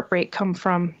heartache and heartbreak come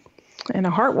from. And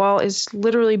a heart wall is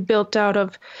literally built out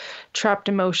of trapped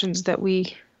emotions that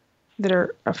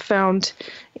are found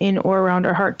in or around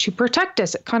our heart to protect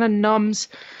us. It kind of numbs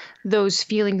those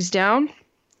feelings down,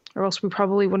 or else we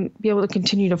probably wouldn't be able to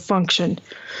continue to function.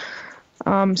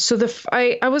 So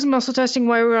I was muscle testing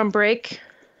while we were on break,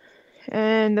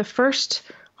 and the first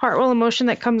heart wall emotion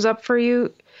that comes up for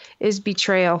you is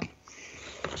betrayal.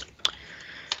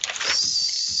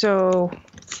 So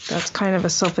that's kind of a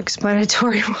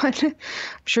self-explanatory one. I'm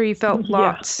sure you felt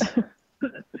lots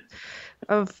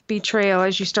of betrayal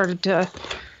as you started to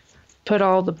put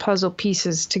all the puzzle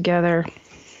pieces together.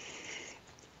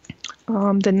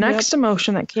 The next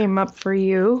emotion that came up for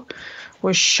you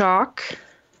was shock.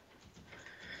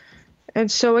 And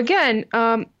so again,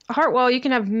 heart wall, you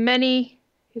can have many,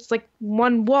 it's like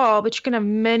one wall, but you can have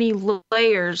many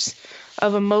layers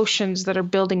of emotions that are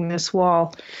building this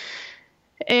wall.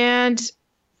 And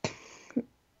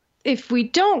if we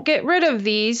don't get rid of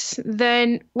these,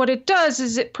 then what it does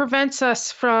is it prevents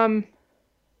us from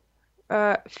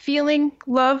feeling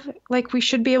love like we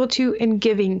should be able to and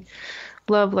giving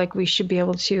love like we should be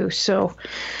able to. So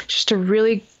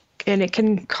and it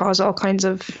can cause all kinds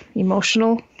of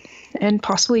emotional and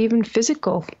possibly even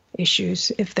physical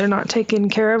issues if they're not taken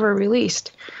care of or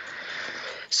released.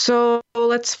 So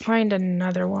let's find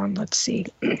another one. Let's see.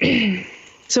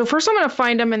 So first I'm going to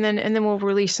find them and then we'll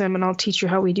release them, and I'll teach you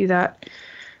how we do that.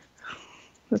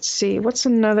 Let's see. What's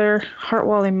another heart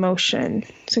wall emotion?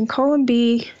 It's in column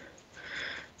B.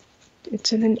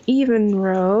 It's in an even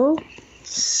row.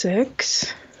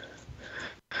 6.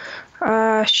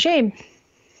 Shame.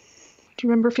 Do you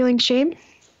remember feeling shame?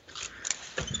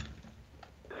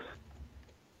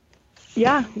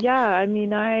 Yeah. I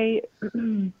mean, I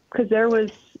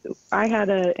had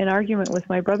an argument with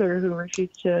my brother who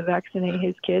refused to vaccinate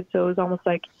his kids. So it was almost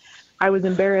like I was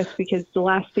embarrassed because the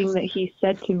last thing that he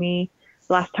said to me,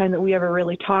 last time that we ever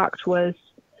really talked was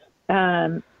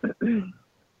I'm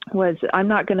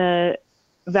not going to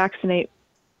vaccinate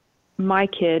my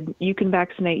kid. You can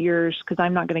vaccinate yours because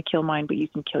I'm not going to kill mine, but you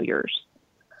can kill yours.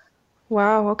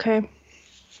 Wow. Okay.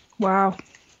 Wow.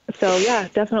 So yeah,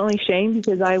 definitely shame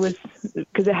because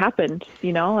it happened,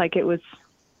 like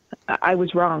I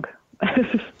was wrong.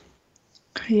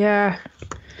 Yeah.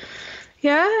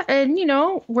 And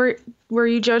were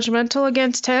you judgmental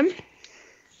against him?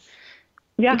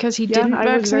 Yeah. Because he didn't vaccinate?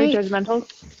 I was very judgmental.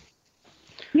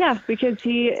 Yeah, because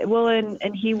he wouldn't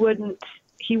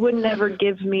ever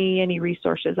give me any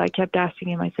resources. I kept asking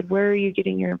him, I said, where are you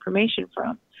getting your information from?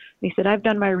 And he said, I've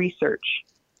done my research.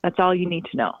 That's all you need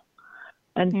to know.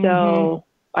 And so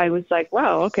I was like,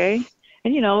 wow, okay.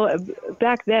 And,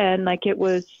 back then, like it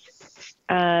was,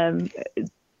 the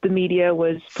media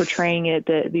was portraying it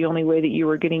that the only way that you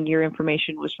were getting your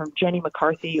information was from Jenny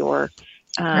McCarthy or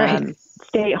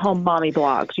stay-at-home mommy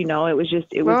blogs.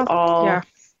 It was all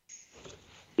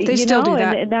They still do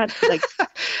that. And that's like,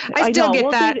 I still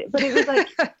get that. But it was like,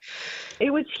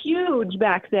 it was huge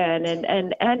back then.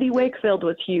 And Andy Wakefield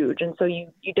was huge. And so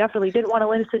you definitely didn't want to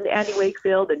listen to Andy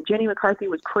Wakefield, and Jenny McCarthy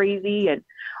was crazy, and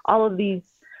all of these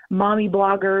mommy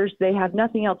bloggers, they have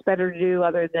nothing else better to do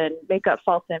other than make up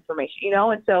false information,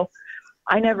 And so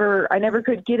I never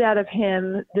could get out of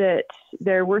him that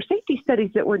there were safety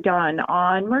studies that were done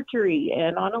on mercury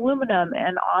and on aluminum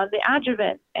and on the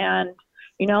adjuvant, and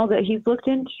that he's looked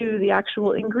into the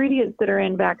actual ingredients that are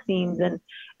in vaccines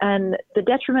and the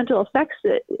detrimental effects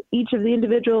that each of the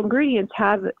individual ingredients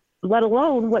have, let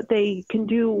alone what they can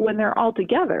do when they're all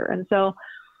together. And so,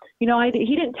 he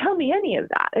didn't tell me any of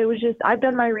that. It was just, I've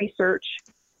done my research.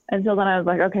 And so then I was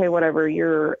like, okay, whatever,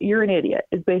 you're an idiot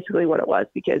is basically what it was,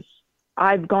 because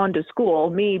I've gone to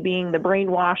school, me being the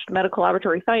brainwashed medical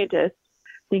laboratory scientist,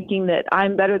 thinking that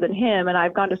I'm better than him, and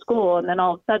I've gone to school, and then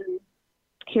all of a sudden,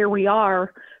 here we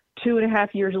are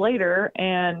 2.5 years later,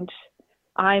 and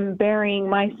I'm burying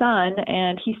my son,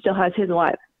 and he still has his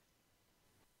alive.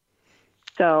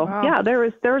 So wow. Yeah, there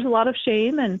was a lot of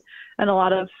shame and a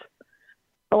lot of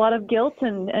guilt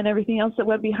and everything else that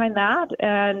went behind that,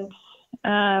 and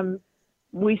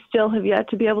we still have yet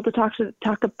to be able to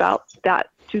talk about that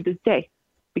to this day,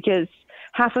 because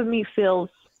half of me feels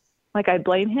like I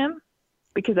blame him,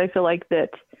 because I feel like that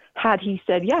had he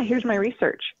said, yeah, here's my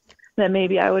research, then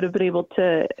maybe I would have been able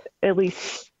to at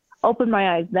least open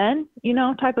my eyes then,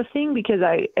 type of thing, because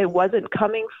it wasn't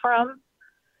coming from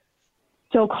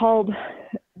so-called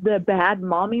the bad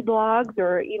mommy blogs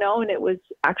or, and it was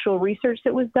actual research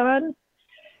that was done.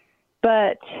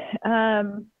 But,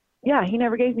 yeah, he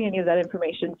never gave me any of that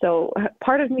information. So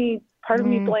part of me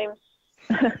blames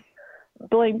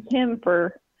him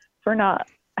for not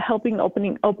helping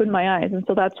open my eyes. And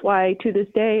so that's why to this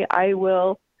day, I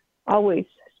will always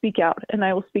speak out, and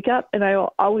I will speak up, and I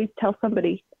will always tell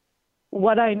somebody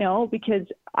what I know, because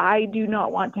I do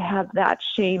not want to have that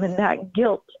shame and that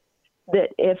guilt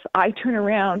that if I turn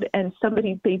around and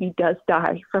somebody's baby does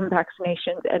die from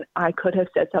vaccinations and I could have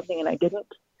said something and I didn't,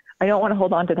 I don't want to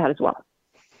hold on to that as well.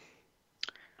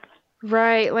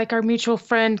 Right. Like our mutual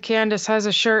friend Candace has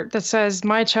a shirt that says,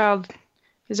 "My child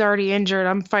is already injured.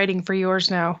 I'm fighting for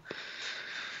yours now."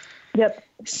 Yep.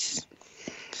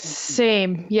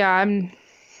 Same. Yeah.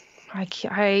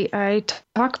 I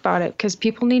talk about it because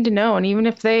people need to know. And even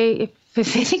if they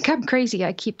think I'm crazy,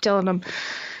 I keep telling them.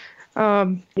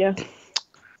 Yeah.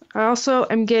 I also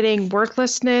am getting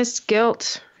worthlessness,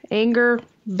 guilt, anger,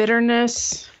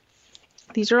 bitterness.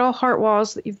 These are all heart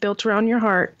walls that you've built around your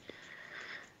heart.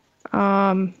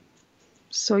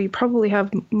 So you probably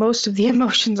have most of the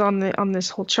emotions on this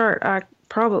whole chart.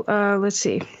 Let's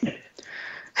see.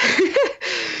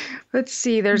 Let's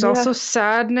see. There's also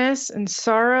sadness and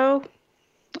sorrow,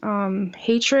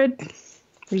 hatred,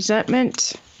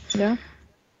 resentment. Yeah.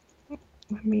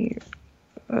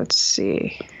 Let's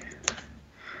see.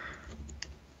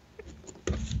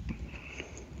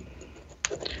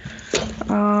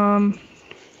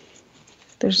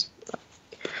 There's,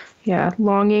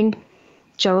 longing,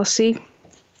 jealousy,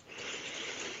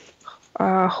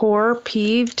 horror,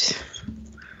 peeved.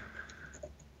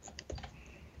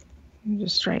 I'm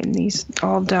just writing these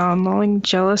all down. Longing,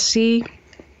 jealousy,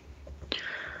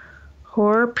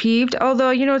 horror, peeved.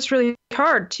 Although, it's really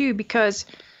hard too, because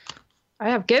I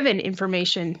have given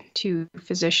information to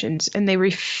physicians and they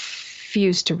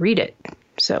refuse to read it.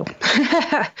 So,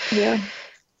 yeah.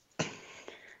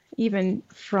 Even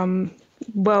from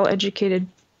well-educated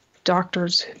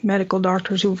doctors, medical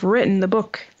doctors who've written the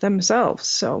book themselves.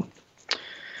 So,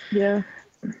 yeah.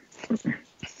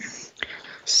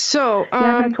 So,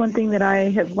 that's one thing that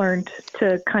I have learned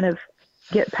to kind of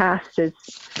get past is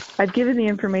I've given the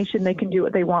information, they can do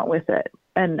what they want with it.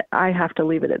 And I have to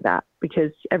leave it at that,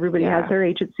 because everybody has their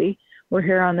agency. We're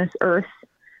here on this earth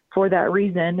for that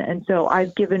reason. And so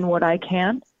I've given what I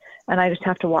can, and I just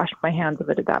have to wash my hands of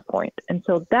it at that point. And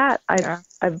so that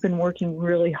I've been working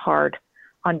really hard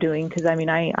on doing, because I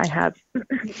have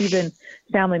even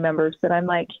family members that I'm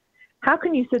like, how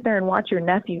can you sit there and watch your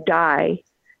nephew die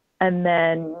and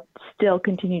then still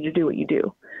continue to do what you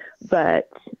do? But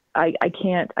I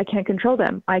can't control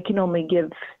them. I can only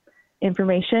give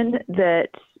information that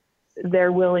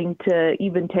they're willing to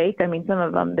even take. Some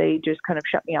of them, they just kind of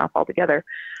shut me off altogether.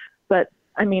 But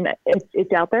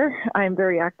it's out there. I'm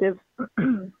very active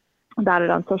about it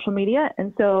on social media.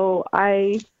 And so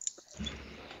I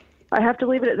have to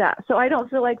leave it at that. So I don't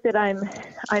feel like that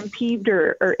I'm peeved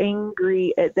or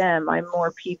angry at them. I'm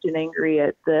more peeved and angry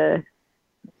at the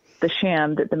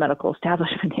sham that the medical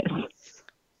establishment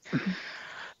is.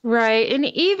 Right. And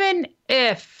even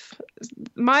if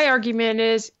my argument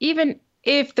is, even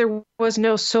if there was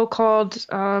no so-called,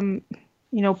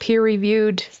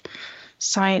 peer-reviewed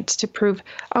science to prove.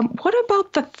 What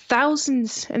about the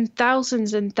thousands and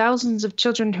thousands and thousands of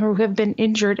children who have been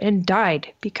injured and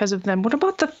died because of them? What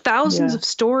about the thousands of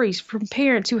stories from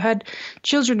parents who had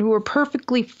children who were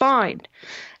perfectly fine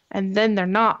and then they're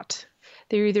not?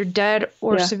 They're either dead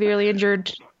or severely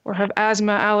injured or have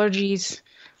asthma, allergies,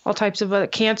 all types of other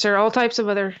cancer, all types of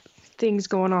other things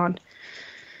going on.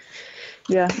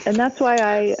 Yeah, and that's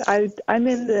why I'm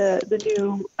in the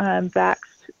new Vax,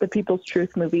 The People's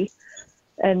Truth movie.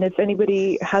 And if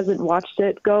anybody hasn't watched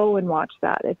it, go and watch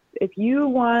that. If you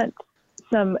want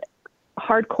some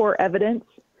hardcore evidence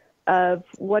of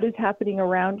what is happening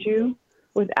around you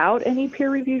without any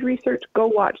peer-reviewed research, go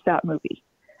watch that movie.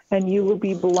 And you will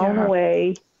be blown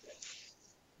away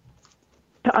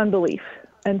to unbelief.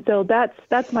 And so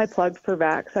that's my plug for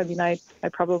Vax. I mean, I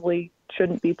probably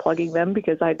shouldn't be plugging them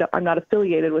because I'm not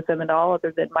affiliated with them at all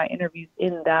other than my interviews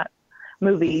in that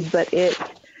movie. But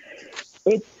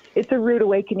it's a rude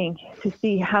awakening to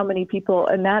see how many people,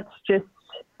 and that's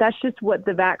just what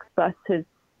the Vax Bus has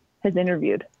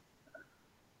interviewed.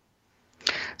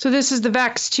 So this is the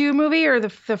Vax 2 movie or the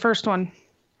first one?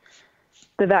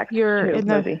 The Vax 2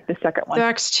 movie, the second one.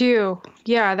 Vax 2.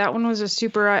 Yeah, that one was a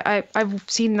super, I've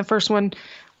seen the first one,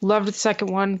 loved the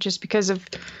second one just because of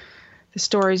the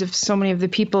stories of so many of the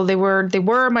people. They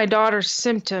were my daughter's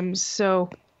symptoms. So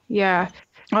yeah.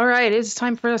 All right, it's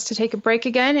time for us to take a break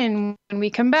again, and when we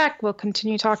come back, we'll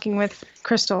continue talking with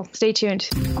Crystal. Stay tuned.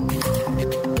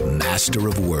 Master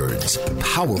of words,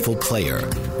 powerful player.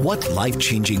 What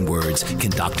life-changing words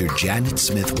can Dr. Janet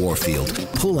Smith Warfield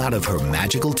pull out of her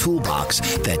magical toolbox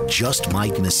that just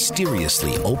might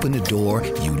mysteriously open a door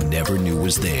you never knew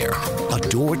was there? A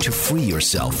door to free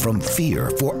yourself from fear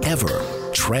forever.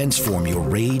 Transform your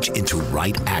rage into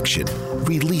right action.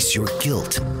 Release your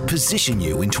guilt. Position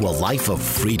you into a life of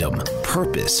freedom,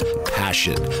 purpose,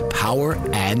 passion, power,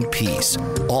 and peace.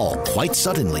 All quite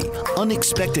suddenly,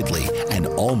 unexpectedly, and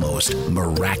almost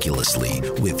miraculously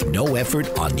with no effort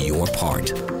on your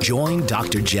part. Join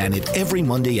Dr. Janet every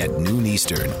Monday at noon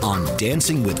Eastern on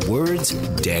Dancing with Words,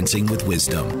 Dancing with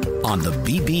Wisdom on the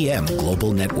BBM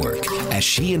Global Network as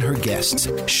she and her guests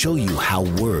show you how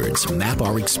words map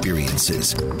our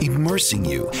experiences, immersing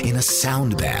you in a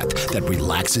sound bath that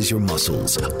relaxes your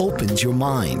muscles, opens your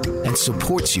mind, and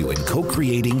supports you in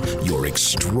co-creating your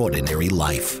extraordinary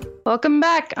life. Welcome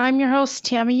back. I'm your host,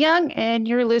 Tammy Young, and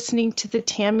you're listening to The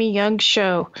Tammy Young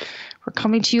Show. We're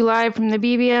coming to you live from the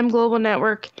BBM Global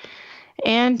Network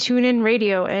and TuneIn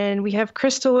Radio, and we have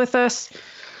Crystal with us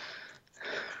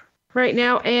right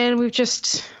now, and we've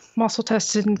just muscle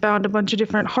tested and found a bunch of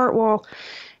different heart wall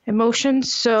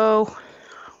emotions, so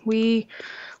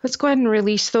let's go ahead and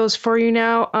release those for you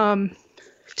now.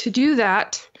 To do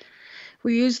that,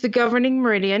 we use the governing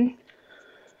meridian,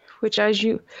 which as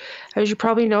you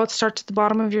probably know, it starts at the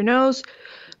bottom of your nose,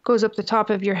 goes up the top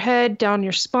of your head, down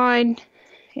your spine,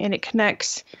 and it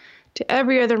connects to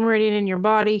every other meridian in your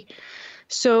body.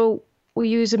 So we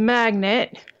use a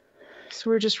magnet. So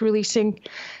we're just releasing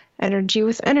energy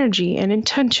with energy and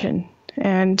intention.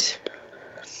 And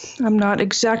I'm not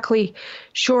exactly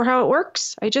sure how it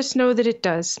works. I just know that it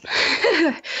does.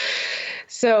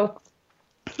 So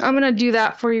I'm going to do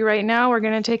that for you right now. We're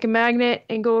going to take a magnet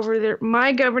and go over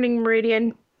my governing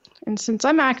meridian. And since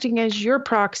I'm acting as your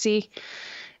proxy,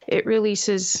 it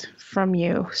releases from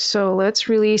you. So let's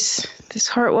release this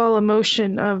heart wall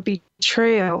emotion of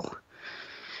betrayal.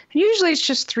 And usually it's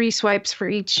just 3 swipes for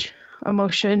each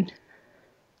emotion.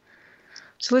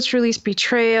 So let's release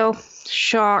betrayal,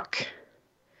 shock,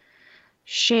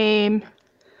 shame,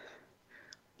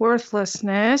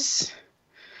 worthlessness,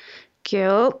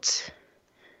 guilt,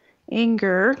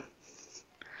 anger.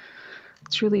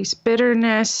 Let's release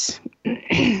bitterness,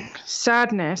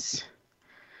 sadness,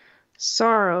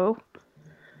 sorrow,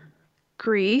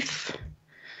 grief,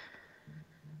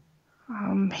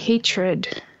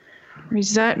 hatred,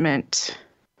 resentment,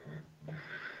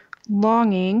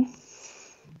 longing,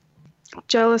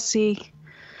 jealousy,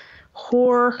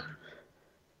 whore,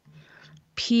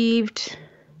 peeved,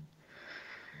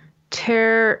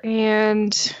 terror,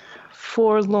 and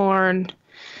forlorn.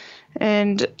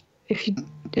 And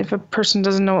if a person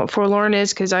doesn't know what forlorn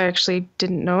is, because I actually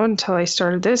didn't know until I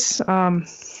started this,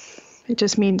 it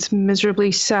just means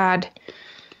miserably sad.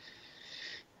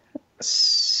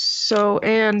 So,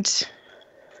 and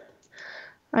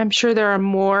I'm sure there are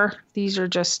more.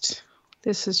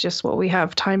 This is just what we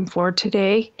have time for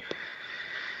today.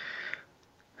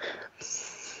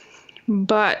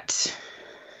 But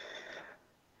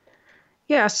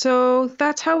yeah, so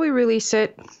that's how we release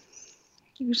it.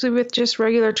 Usually with just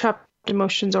regular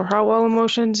emotions or heart wall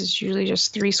emotions. It's usually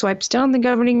just 3 swipes down the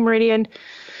governing meridian.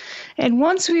 And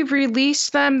once we've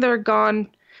released them, they're gone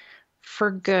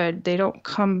for good. They don't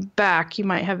come back. You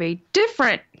might have a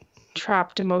different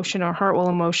trapped emotion or heart wall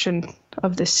emotion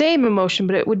of the same emotion,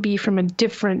 but it would be from a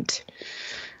different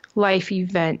life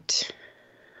event.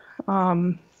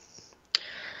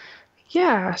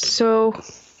 So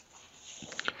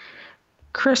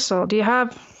Crystal,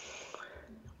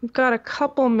 we've got a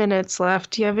couple minutes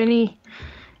left. Do you have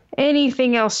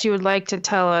anything else you would like to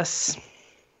tell us?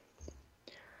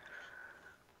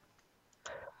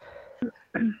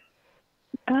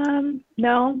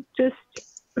 No, just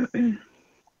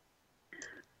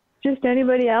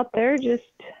anybody out there, just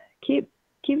keep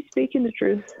speaking the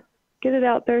truth. Get it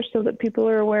out there so that people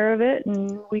are aware of it,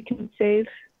 and we can save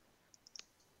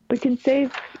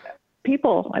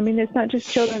people. I mean, it's not just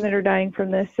children that are dying from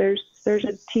this. There's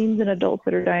teens and adults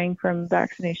that are dying from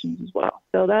vaccinations as well.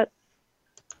 So that's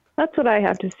what I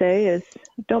have to say is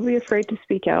don't be afraid to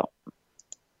speak out,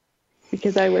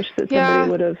 because I wish that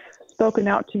somebody would have spoken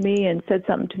out to me and said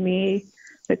something to me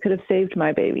that could have saved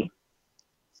my baby.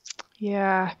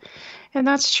 Yeah, and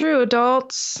that's true.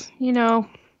 Adults, the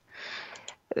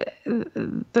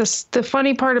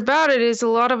funny part about it is a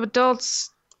lot of adults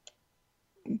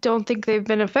don't think they've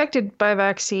been affected by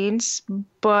vaccines,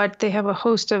 but they have a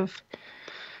host of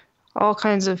all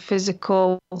kinds of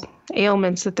physical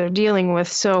ailments that they're dealing with.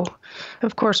 So,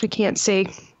 of course, we can't say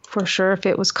for sure if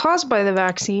it was caused by the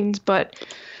vaccines, but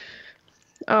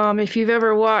if you've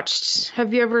ever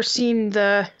have you ever seen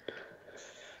the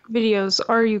videos,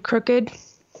 Are You Crooked?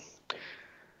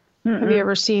 Mm-mm. Have you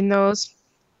ever seen those?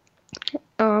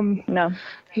 No.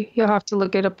 You'll have to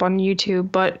look it up on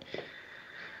YouTube, but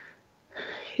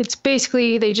it's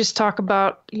basically they just talk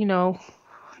about,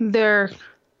 their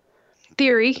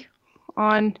theory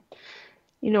on,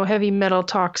 heavy metal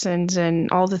toxins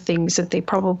and all the things that they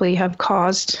probably have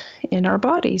caused in our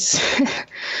bodies.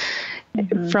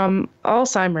 Mm-hmm. From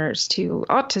Alzheimer's to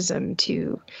autism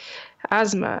to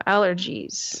asthma,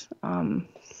 allergies,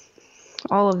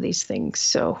 all of these things.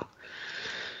 So,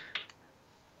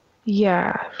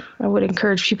 yeah, I would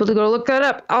encourage people to go look that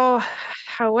up.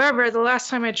 However, the last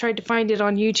time I tried to find it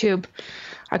on YouTube,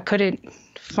 I couldn't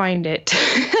find it.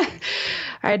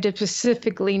 I had to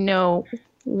specifically know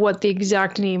what the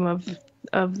exact name of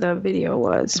the video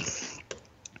was.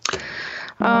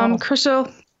 Crystal,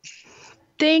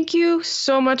 thank you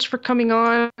so much for coming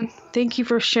on. Thank you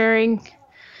for sharing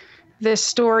this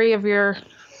story of your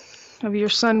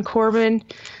son Corbin.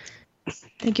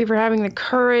 Thank you for having the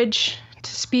courage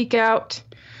to speak out,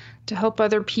 to help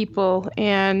other people,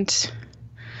 and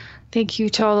thank you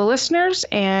to all the listeners,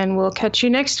 and we'll catch you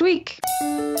next week.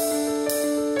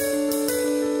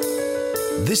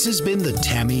 This has been The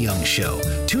Tammy Young Show.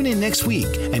 Tune in next week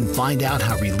and find out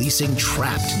how releasing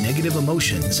trapped negative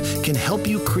emotions can help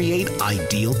you create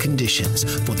ideal conditions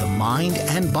for the mind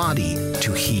and body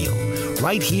to heal.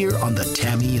 Right here on The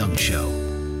Tammy Young Show.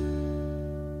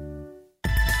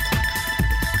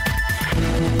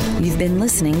 You've been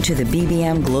listening to the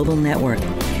BBM Global Network.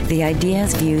 The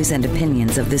ideas, views, and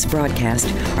opinions of this broadcast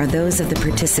are those of the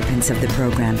participants of the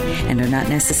program and are not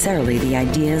necessarily the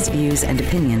ideas, views, and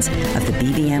opinions of the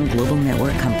BBM Global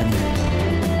Network Company.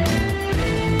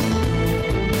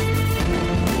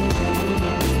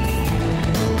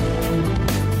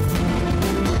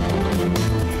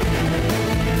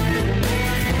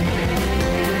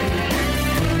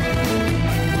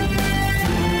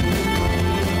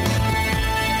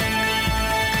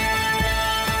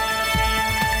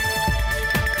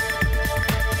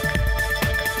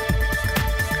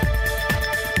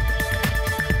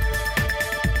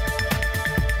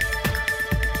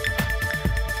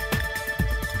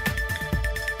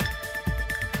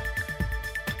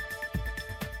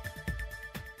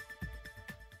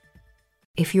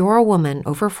 If you're a woman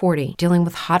over 40 dealing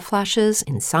with hot flashes,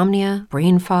 insomnia,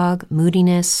 brain fog,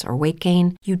 moodiness, or weight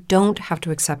gain, you don't have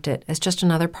to accept it as just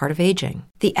another part of aging.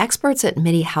 The experts at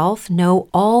MIDI Health know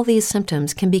all these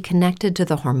symptoms can be connected to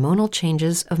the hormonal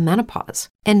changes of menopause.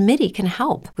 And MIDI can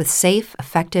help with safe,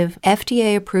 effective,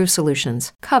 FDA-approved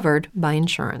solutions covered by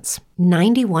insurance.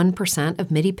 91% of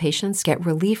MIDI patients get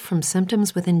relief from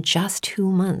symptoms within just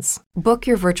 2 months. Book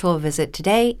your virtual visit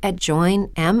today at joinmidi.com.